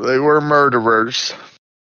 Yeah, they were murderers.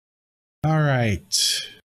 All right.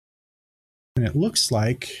 And it looks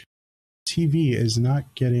like TV is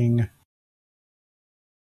not getting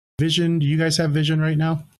vision. Do you guys have vision right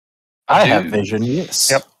now? I have vision,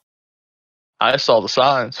 yes. Yep. I saw the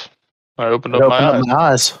signs. I opened up my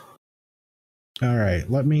eyes. All right.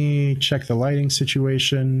 Let me check the lighting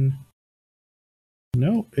situation.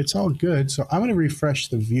 No, it's all good. So I'm going to refresh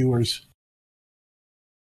the viewers.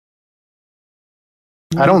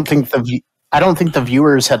 I don't think the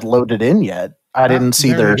viewers had loaded in yet. I didn't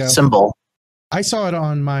see their symbol. I saw it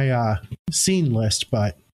on my scene list,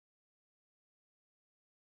 but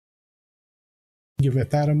give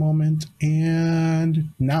it that a moment.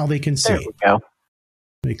 And now they can see. There we go.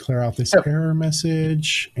 Let me clear out this error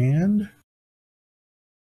message. And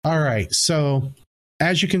all right. So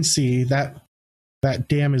as you can see, that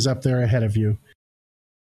dam is up there ahead of you.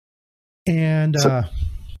 And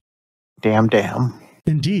damn.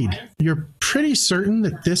 Indeed. You're pretty certain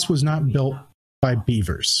that this was not built by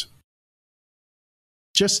beavers.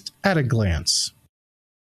 Just at a glance.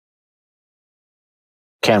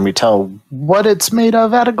 Can we tell what it's made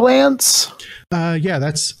of at a glance? Yeah,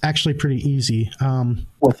 that's actually pretty easy.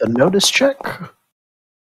 With a notice check?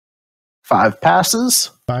 5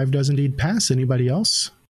 passes? 5 does indeed pass. Anybody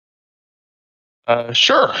else?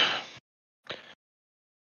 Sure.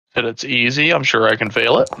 If it's easy, I'm sure I can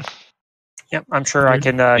fail it. Yep, I'm sure I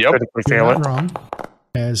can critically fail it. Wrong.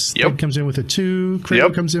 As Ed comes in with a 2, Credo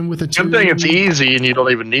comes in with a 2. Good thing it's easy and you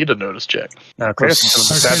don't even need a notice check. No, Credo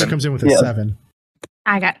comes in with a 7.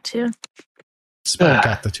 I got 2. Spike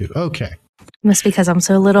got the 2. Okay. Must because I'm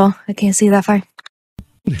so little. I can't see that far.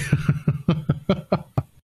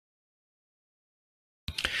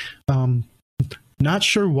 Not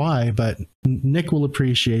sure why, but Nick will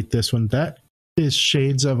appreciate this one. That is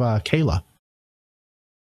shades of Kayla.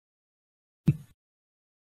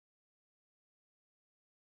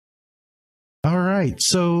 All right,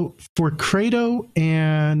 so for Credo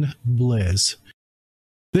and Blizz,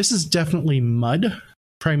 this is definitely mud,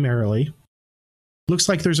 primarily. Looks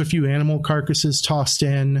like there's a few animal carcasses tossed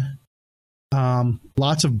in.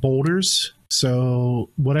 Lots of boulders,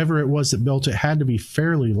 so whatever it was that built it had to be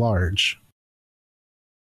fairly large.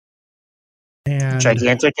 And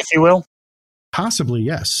gigantic, if you will? Possibly,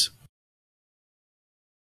 yes.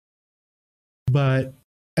 But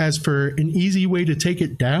as for an easy way to take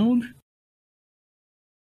it down,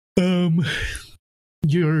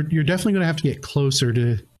 you're definitely going to have to get closer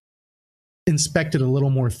to inspect it a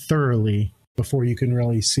little more thoroughly before you can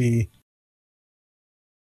really see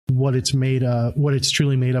what it's made of, what it's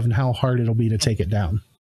truly made of, and how hard it'll be to take it down.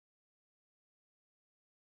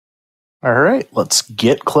 All right, let's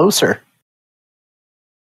get closer.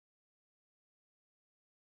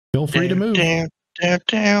 Feel free to move. Down.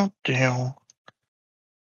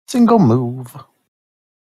 Single move.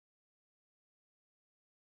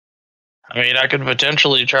 I mean, I could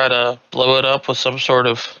potentially try to blow it up with some sort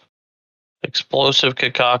of explosive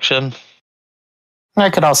concoction. I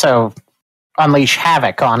could also unleash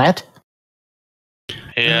havoc on it.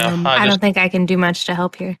 Yeah, I don't think I can do much to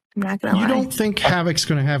help here. I'm not going to lie. You don't think Havoc's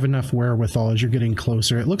going to have enough wherewithal as you're getting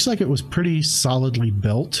closer. It looks like it was pretty solidly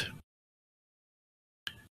built.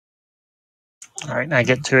 All right, and I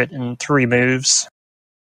get to it in 3 moves.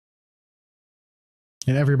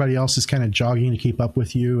 And everybody else is kind of jogging to keep up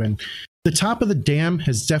with you. And the top of the dam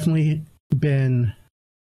has definitely been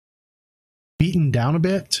beaten down a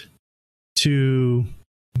bit to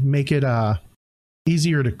make it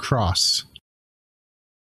easier to cross.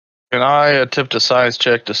 Can I attempt a science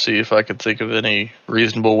check to see if I can think of any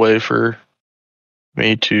reasonable way for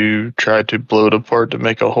me to try to blow it apart to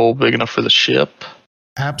make a hole big enough for the ship?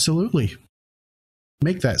 Absolutely.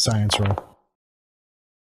 Make that science roll.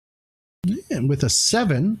 And with a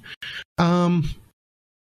 7,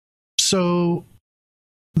 so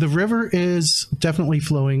the river is definitely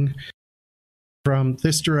flowing from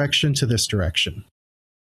this direction to this direction.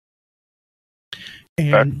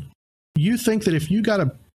 And you think that if you got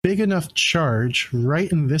a big enough charge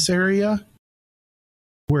right in this area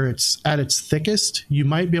where it's at its thickest, you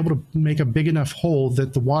might be able to make a big enough hole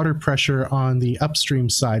that the water pressure on the upstream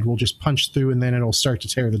side will just punch through and then it'll start to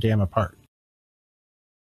tear the dam apart.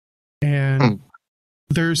 And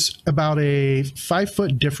there's about a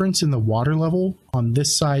 5-foot difference in the water level on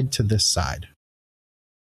this side to this side.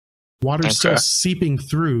 Water's still seeping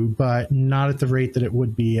through, but not at the rate that it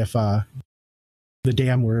would be if the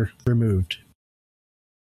dam were removed.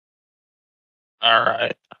 All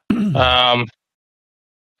right.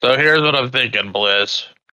 So here's what I'm thinking, Bliss.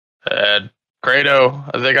 And Credo,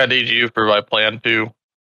 I think I need you for my plan too.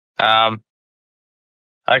 I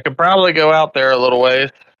could probably go out there a little ways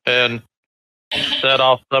and set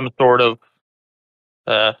off some sort of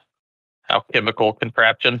alchemical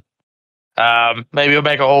contraption. Maybe it'll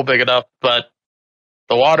make a hole big enough, but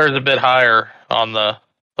the water's a bit higher on the,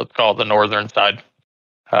 let's call it the northern side.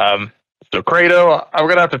 So Credo, I'm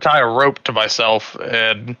going to have to tie a rope to myself,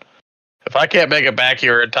 and if I can't make it back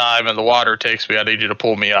here in time and the water takes me, I need you to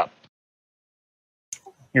pull me up.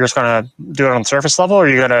 You're just going to do it on surface level, or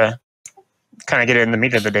you're going to kind of get it in the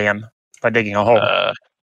meat of the dam by digging a hole?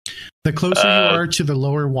 The closer you are to the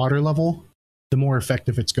lower water level, the more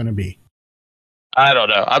effective it's going to be. I don't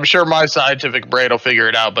know. I'm sure my scientific brain will figure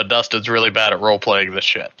it out, but Dustin's really bad at role-playing this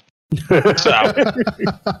shit.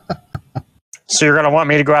 So you're going to want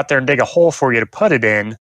me to go out there and dig a hole for you to put it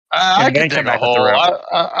in? I can dig a hole.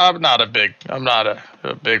 I'm not a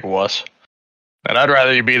big wuss. And I'd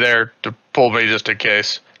rather you be there to pull me just in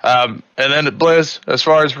case. And then Blizz, as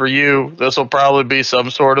far as for you, this will probably be some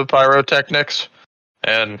sort of pyrotechnics.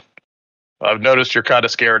 And I've noticed you're kind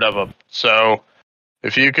of scared of them. So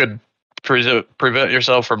if you could prevent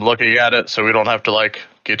yourself from looking at it so we don't have to,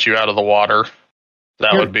 get you out of the water,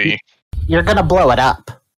 that would be... You're going to blow it up.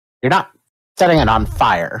 You're not setting it on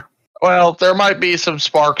fire. Well, there might be some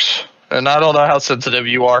sparks, and I don't know how sensitive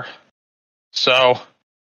you are. So,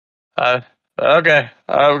 okay,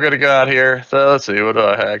 I'm going to go out here. So let's see, what do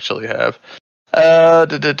I actually have? I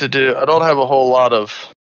don't have a whole lot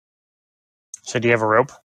of... So do you have a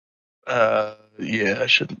rope? Yeah,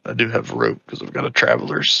 I do have a rope because I've got a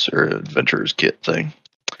traveler's or adventurer's kit thing.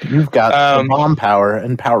 You've got the bomb power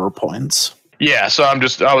and power points. Yeah, so I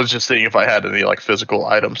was just seeing if I had any physical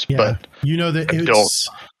items, but you know that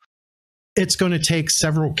it's going to take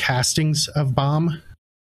several castings of bomb.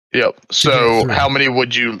 Yep. So how many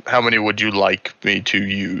would you like me to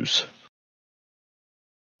use?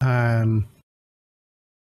 As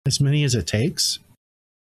many as it takes.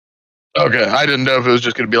 Okay, I didn't know if it was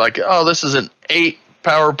just going to be this is an 8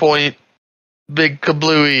 PowerPoint big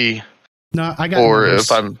kablooey. No, I got. Or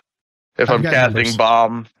numbers. if I'm casting numbers.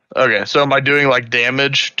 Bomb. Okay, so am I doing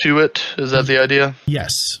damage to it? Is that the idea?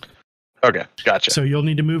 Yes. Okay, gotcha. So you'll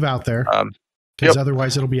need to move out there because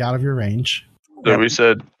otherwise it'll be out of your range. So we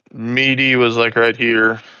said meaty was right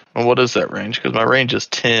here. And what is that range? Because my range is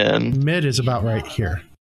 10. Mid is about right here.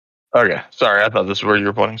 Okay, sorry, I thought this is where you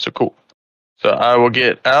were pointing. So cool. So I will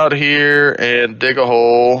get out here and dig a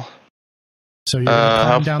hole. So you're going to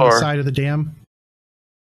climb down the side of the dam?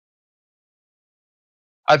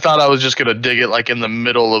 I thought I was just going to dig it in the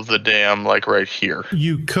middle of the dam, right here.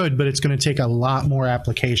 You could, but it's going to take a lot more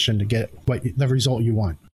application to get the result you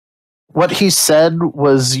want. What he said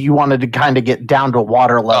was you wanted to kind of get down to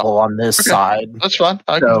water level on this side. That's fine.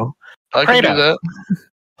 So I can do Kratos.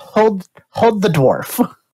 that. Hold the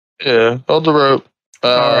dwarf. Yeah, hold the rope.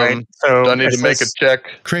 All right. So Do I need to is make a this- check?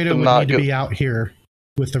 Kratos would not need to get- be out here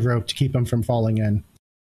with the rope to keep him from falling in.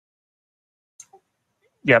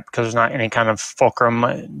 Yep, because there's not any kind of fulcrum.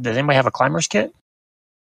 Does anybody have a climber's kit?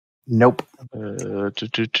 Nope.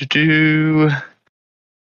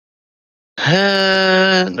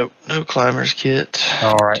 Nope, no climber's kit.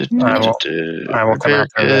 All right. I will come Repair out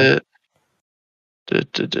there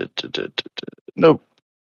kit. Nope.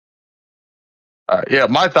 Yeah,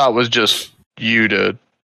 my thought was just you to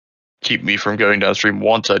keep me from going downstream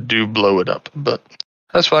once I do blow it up, but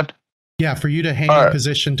that's fine. Yeah, for you to hang All in right.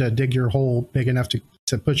 position to dig your hole big enough to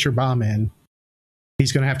put your bomb in,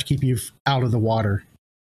 he's going to have to keep you out of the water.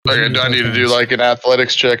 Okay, do I need to do like an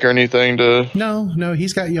athletics check or anything to? No,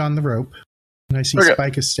 he's got you on the rope. And I see Okay.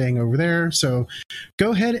 Spike is staying over there. So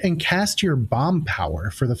go ahead and cast your bomb power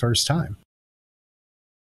for the first time.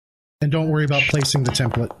 And don't worry about placing the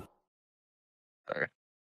template. Okay.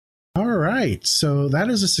 All right, so that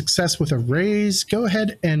is a success with a raise. Go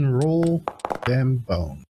ahead and roll them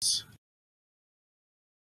bones.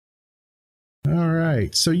 All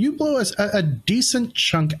right, so you blow us a decent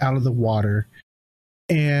chunk out of the water.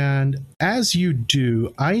 And as you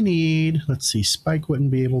do, I need, let's see, Spike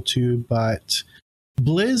wouldn't be able to, but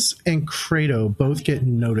Blizz and Kratos both get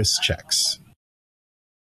notice checks.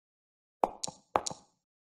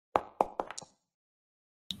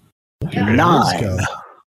 Look at Blizz go.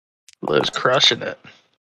 Liz crushing it.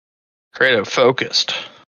 Creative focused.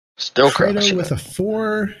 Still Kratos crushing with it. a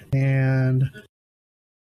 4, and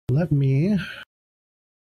let me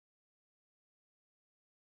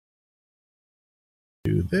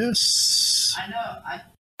do this. I know.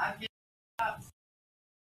 I get up.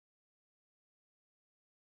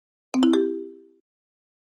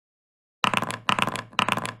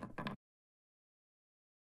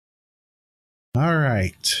 All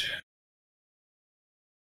right.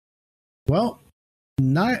 Well,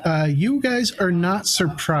 you guys are not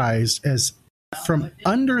surprised as from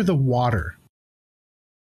under the water,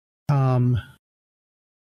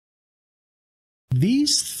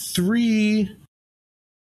 these 3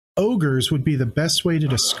 ogres would be the best way to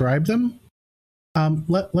describe them.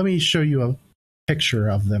 Let me show you a picture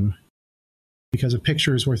of them, because a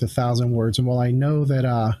picture is worth 1,000 words. And while I know that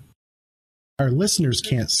our listeners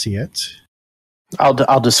can't see it,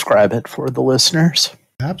 I'll describe it for the listeners.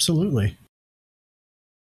 absolutely.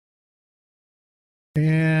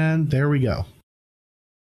 And there we go.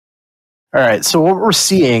 All right, so what we're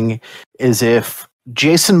seeing is if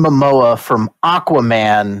Jason Momoa from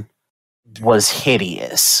Aquaman was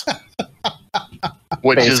hideous.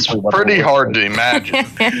 Which is basically what pretty it hard looks to imagine.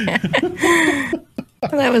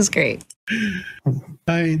 That was great.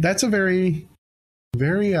 I mean, that's a very,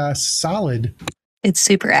 very solid. It's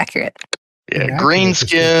super accurate. Yeah, Accurate green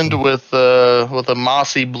skinned description. with a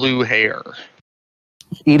mossy blue hair.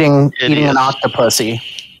 Eating an Hideous. octopussy.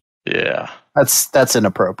 Yeah. That's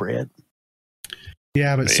inappropriate.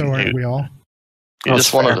 Yeah, but so aren't we all? You That's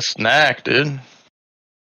just wanted fair. a snack, dude.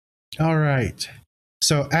 All right.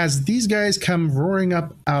 So as these guys come roaring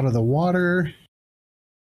up out of the water,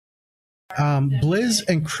 Blizz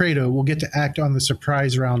and Kratos will get to act on the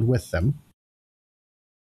surprise round with them.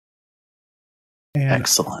 And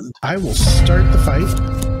Excellent. I will start the fight.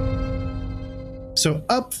 So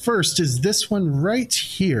up first is this one right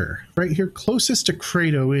here closest to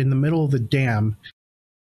Kratos in the middle of the dam.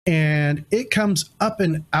 And it comes up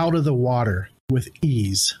and out of the water with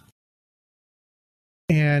ease.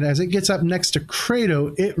 And as it gets up next to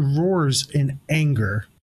Kratos, it roars in anger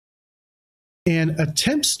and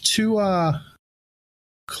attempts to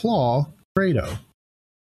claw Kratos.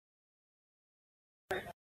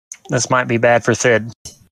 This might be bad for Thid.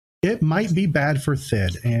 It might be bad for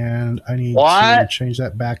Thid, and I need to What? change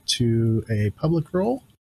that back to a public roll.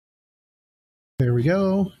 There we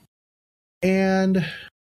go. And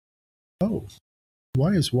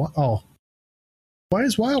why is wild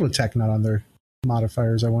attack not on their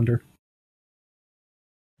modifiers, I wonder?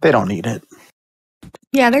 They don't need it.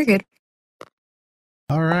 Yeah, they're good.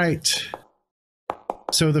 All right.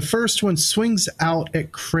 So the first one swings out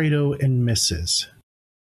at Kratos and misses.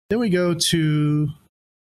 Then we go to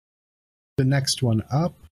the next one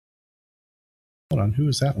up. Hold on, who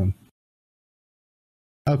is that one?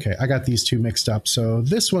 Okay, I got these two mixed up. So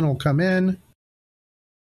this one will come in,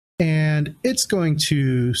 and it's going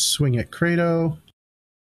to swing at Kratos,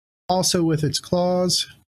 also with its claws.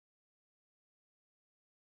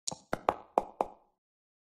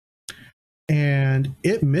 And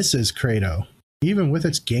it misses Kratos, even with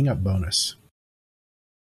its gang up bonus.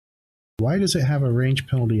 Why does it have a range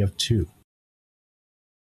penalty of 2?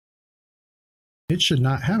 It should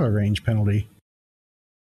not have a range penalty.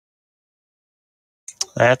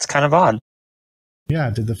 That's kind of odd. Yeah,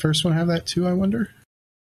 did the first one have that too, I wonder?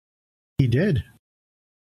 He did.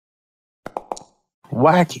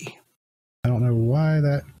 Wacky. I don't know why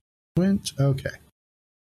that went. Okay.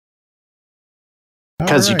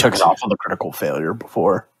 Because you took Alright. it off of the critical failure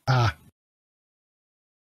before. Ah.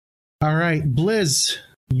 All right, Blizz,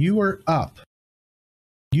 you are up.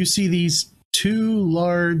 You see these two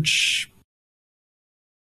large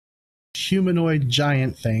humanoid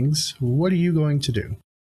giant things. What are you going to do?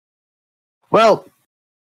 Well,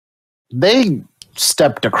 they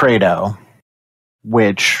stepped to Credo,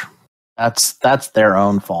 which that's their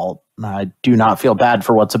own fault. I do not feel bad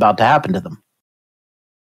for what's about to happen to them.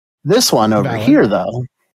 This one over Valid. here, though,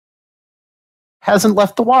 hasn't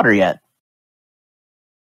left the water yet.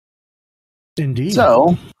 Indeed.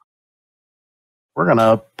 So, we're going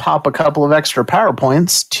to pop a couple of extra power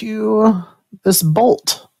points to this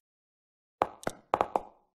bolt,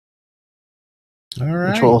 All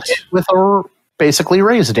right. which will hit with a basically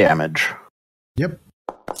raise damage. Yep.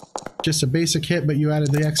 Just a basic hit, but you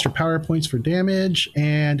added the extra power points for damage,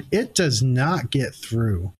 and it does not get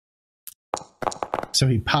through. So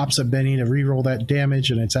he pops up Benny to reroll that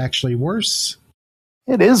damage, and it's actually worse.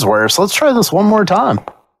 It is worse. Let's try this one more time.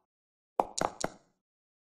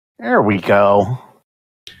 There we go.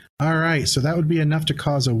 All right, so that would be enough to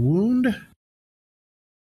cause a wound.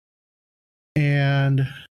 And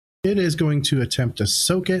it is going to attempt to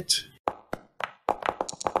soak it.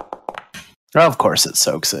 Of course it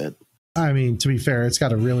soaks it. I mean, to be fair, it's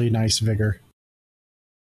got a really nice vigor.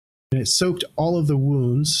 And it soaked all of the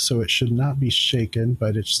wounds, so it should not be shaken,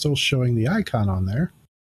 but it's still showing the icon on there.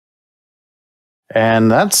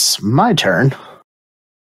 And that's my turn.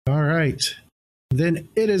 All right. Then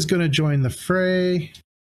it is going to join the fray.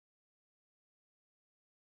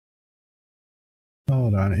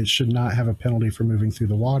 Hold on. It should not have a penalty for moving through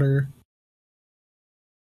the water.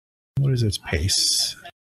 What is its pace?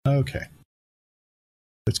 Okay.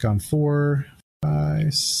 It's gone 4,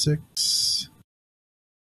 5, 6,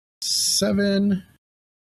 7.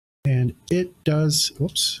 And it does,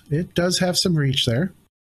 whoops, it does have some reach there.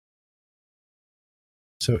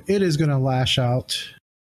 So it is going to lash out.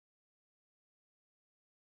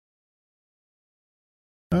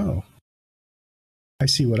 Oh. I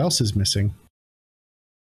see what else is missing.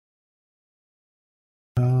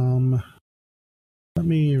 Let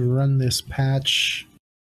me run this patch.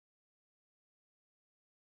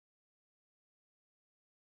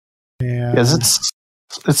 And Is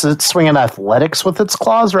it swinging athletics with its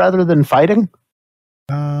claws rather than fighting?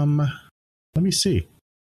 let me see.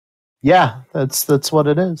 Yeah, that's what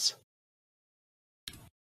it is.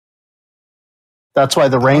 That's why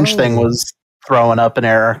the range thing was throwing up an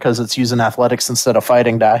error, because it's using athletics instead of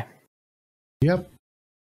fighting die. Yep.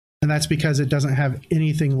 And that's because it doesn't have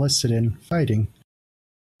anything listed in fighting.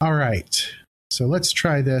 All right. So let's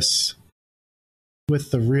try this with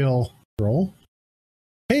the real roll.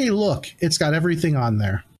 Hey, look, it's got everything on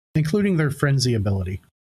there, including their frenzy ability.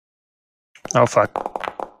 Oh, fuck.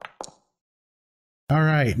 All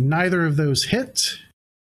right. Neither of those hit.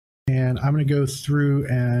 And I'm going to go through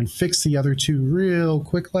and fix the other two real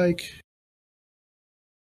quick like.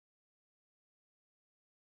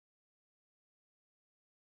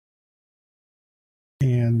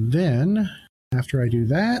 And then, after I do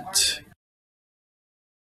that,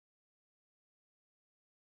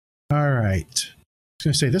 all right. I was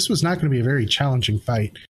going to say, this was not going to be a very challenging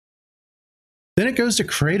fight. Then it goes to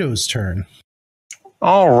Kratos' turn.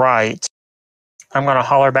 All right. I'm going to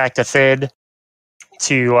holler back to Fid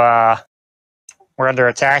to, we're under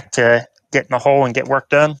attack, to get in the hole and get work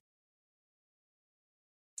done.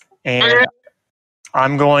 And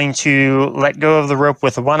I'm going to let go of the rope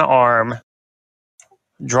with one arm,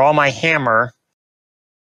 draw my hammer,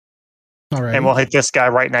 All right. and we'll hit this guy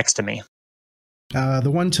right next to me.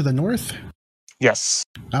 The one to the north? Yes.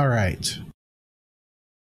 All right.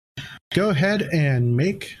 Go ahead and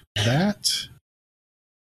make that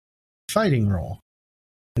fighting roll.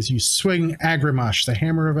 As you swing Agramash, the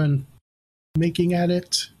hammer of an making at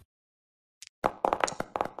it.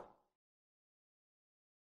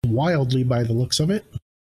 Wildly by the looks of it.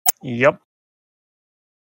 Yep.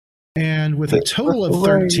 And with a total of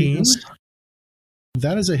 13,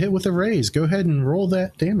 that is a hit with a raise. Go ahead and roll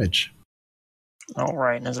that damage. All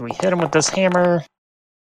right. And as we hit him with this hammer,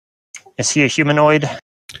 is he a humanoid?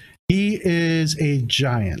 He is a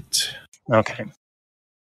giant. Okay.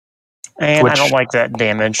 And I don't like that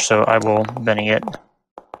damage, so I will Benny it.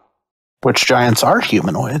 Which giants are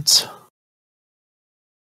humanoids?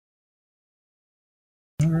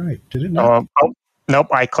 All right. Did it not? Oh, nope.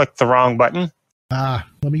 I clicked the wrong button.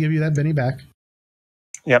 Let me give you that Benny back.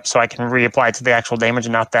 Yep, so I can reapply it to the actual damage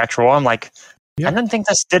and not the actual. I'm like, Yep. I didn't think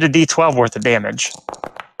this did a D12 worth of damage.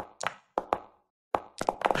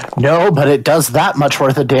 No, but it does that much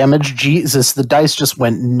worth of damage. Jesus, the dice just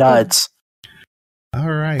went nuts. All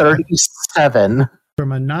right. 37.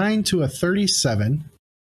 From a 9 to a 37.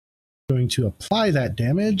 Going to apply that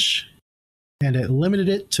damage. And it limited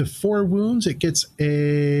it to 4 wounds. It gets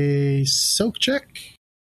a soak check.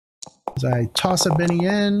 As I toss a Benny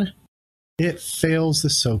in, it fails the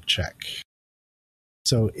soak check.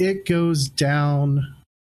 So it goes down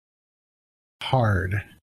hard.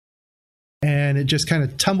 And it just kind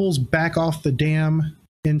of tumbles back off the dam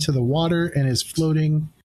into the water and is floating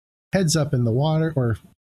heads up in the water, or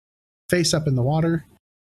face up in the water.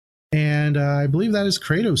 And I believe that is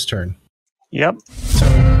Kratos' turn. Yep. So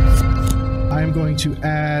I'm going to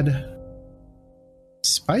add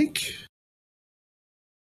Spike.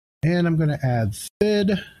 And I'm going to add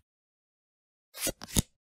Thid.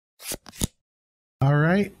 All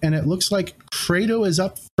right. And it looks like Kratos is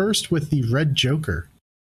up first with the red Joker.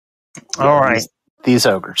 All right. These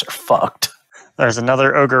ogres are fucked. There's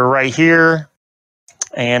another ogre right here.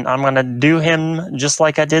 And I'm going to do him just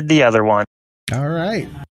like I did the other one. All right.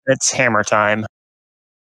 It's hammer time.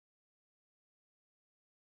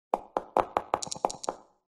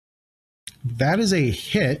 That is a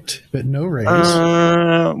hit, but no raise.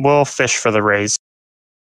 We'll fish for the raise.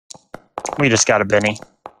 We just got a Benny.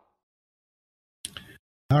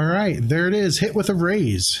 All right. There it is. Hit with a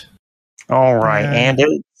raise. All right. And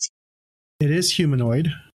it is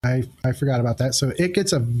humanoid. I forgot about that. So it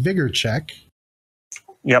gets a vigor check.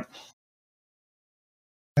 Yep.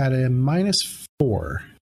 At a -4.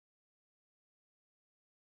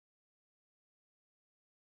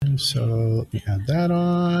 And so let me add that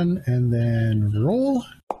on and then roll.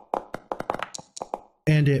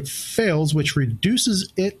 And it fails, which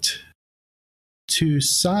reduces it to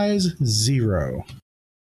size 0.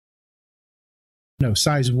 No,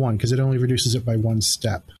 size 1, because it only reduces it by 1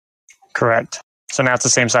 step. Correct. So now it's the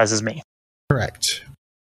same size as me. Correct.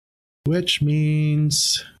 Which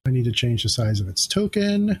means I need to change the size of its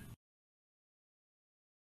token.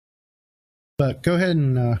 But go ahead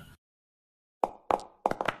and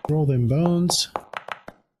roll them bones.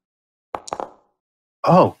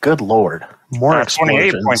 Oh, good lord. More 28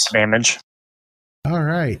 explosions. points of damage. All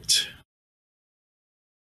right.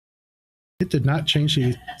 It did not change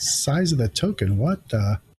the size of the token. What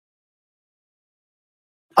the?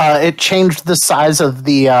 It changed the size of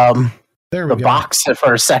the There we go. box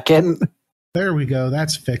for a second. There we go.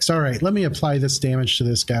 That's fixed. All right. Let me apply this damage to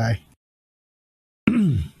this guy.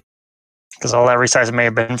 Because all that resizing may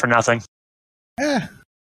have been for nothing.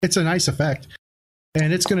 It's a nice effect.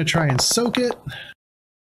 And it's going to try and soak it.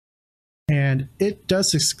 And it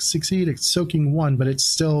does succeed at soaking 1, but it's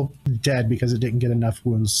still dead because it didn't get enough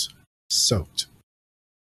wounds soaked.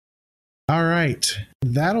 All right.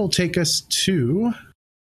 That'll take us to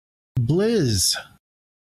Blizz.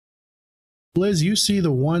 Blizz, you see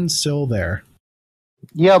the one still there.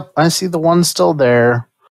 Yep, I see the one still there.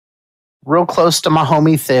 Real close to my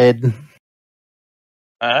homie Thid.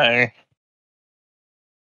 Hi.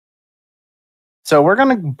 So we're going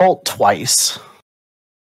to bolt twice.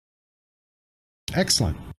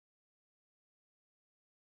 Excellent.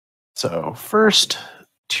 So first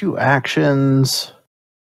 2 actions.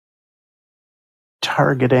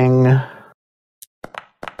 Targeting.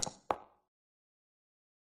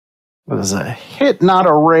 What is a hit, not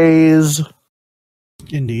a raise?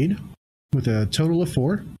 Indeed. With a total of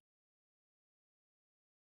 4.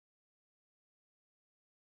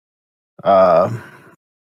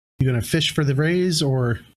 You gonna fish for the raise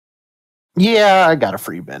or? Yeah, I got a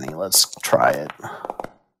free Benny. Let's try it.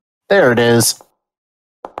 There it is.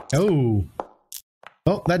 Oh,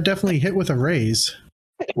 that definitely hit with a raise.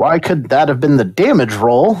 Why could that have been the damage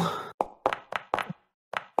roll?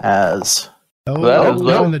 As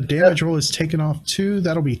And the damage roll is taken off 2.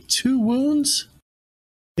 That'll be 2 wounds.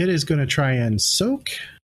 It is going to try and soak.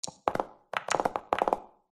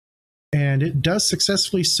 And it does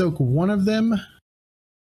successfully soak 1 of them.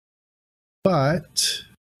 But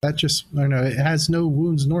that just, I don't know, it has no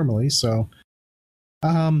wounds normally. So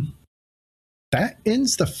that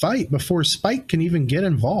ends the fight before Spike can even get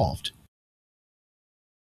involved.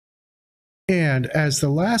 And as the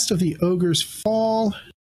last of the ogres fall,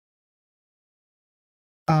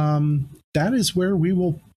 that is where we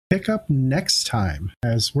will pick up next time,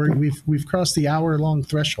 as we've crossed the hour-long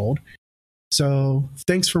threshold. So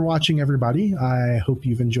thanks for watching, everybody. I hope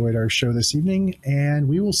you've enjoyed our show this evening, and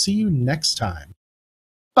we will see you next time.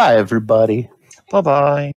 bye, everybody.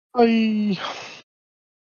 Bye-bye. Bye.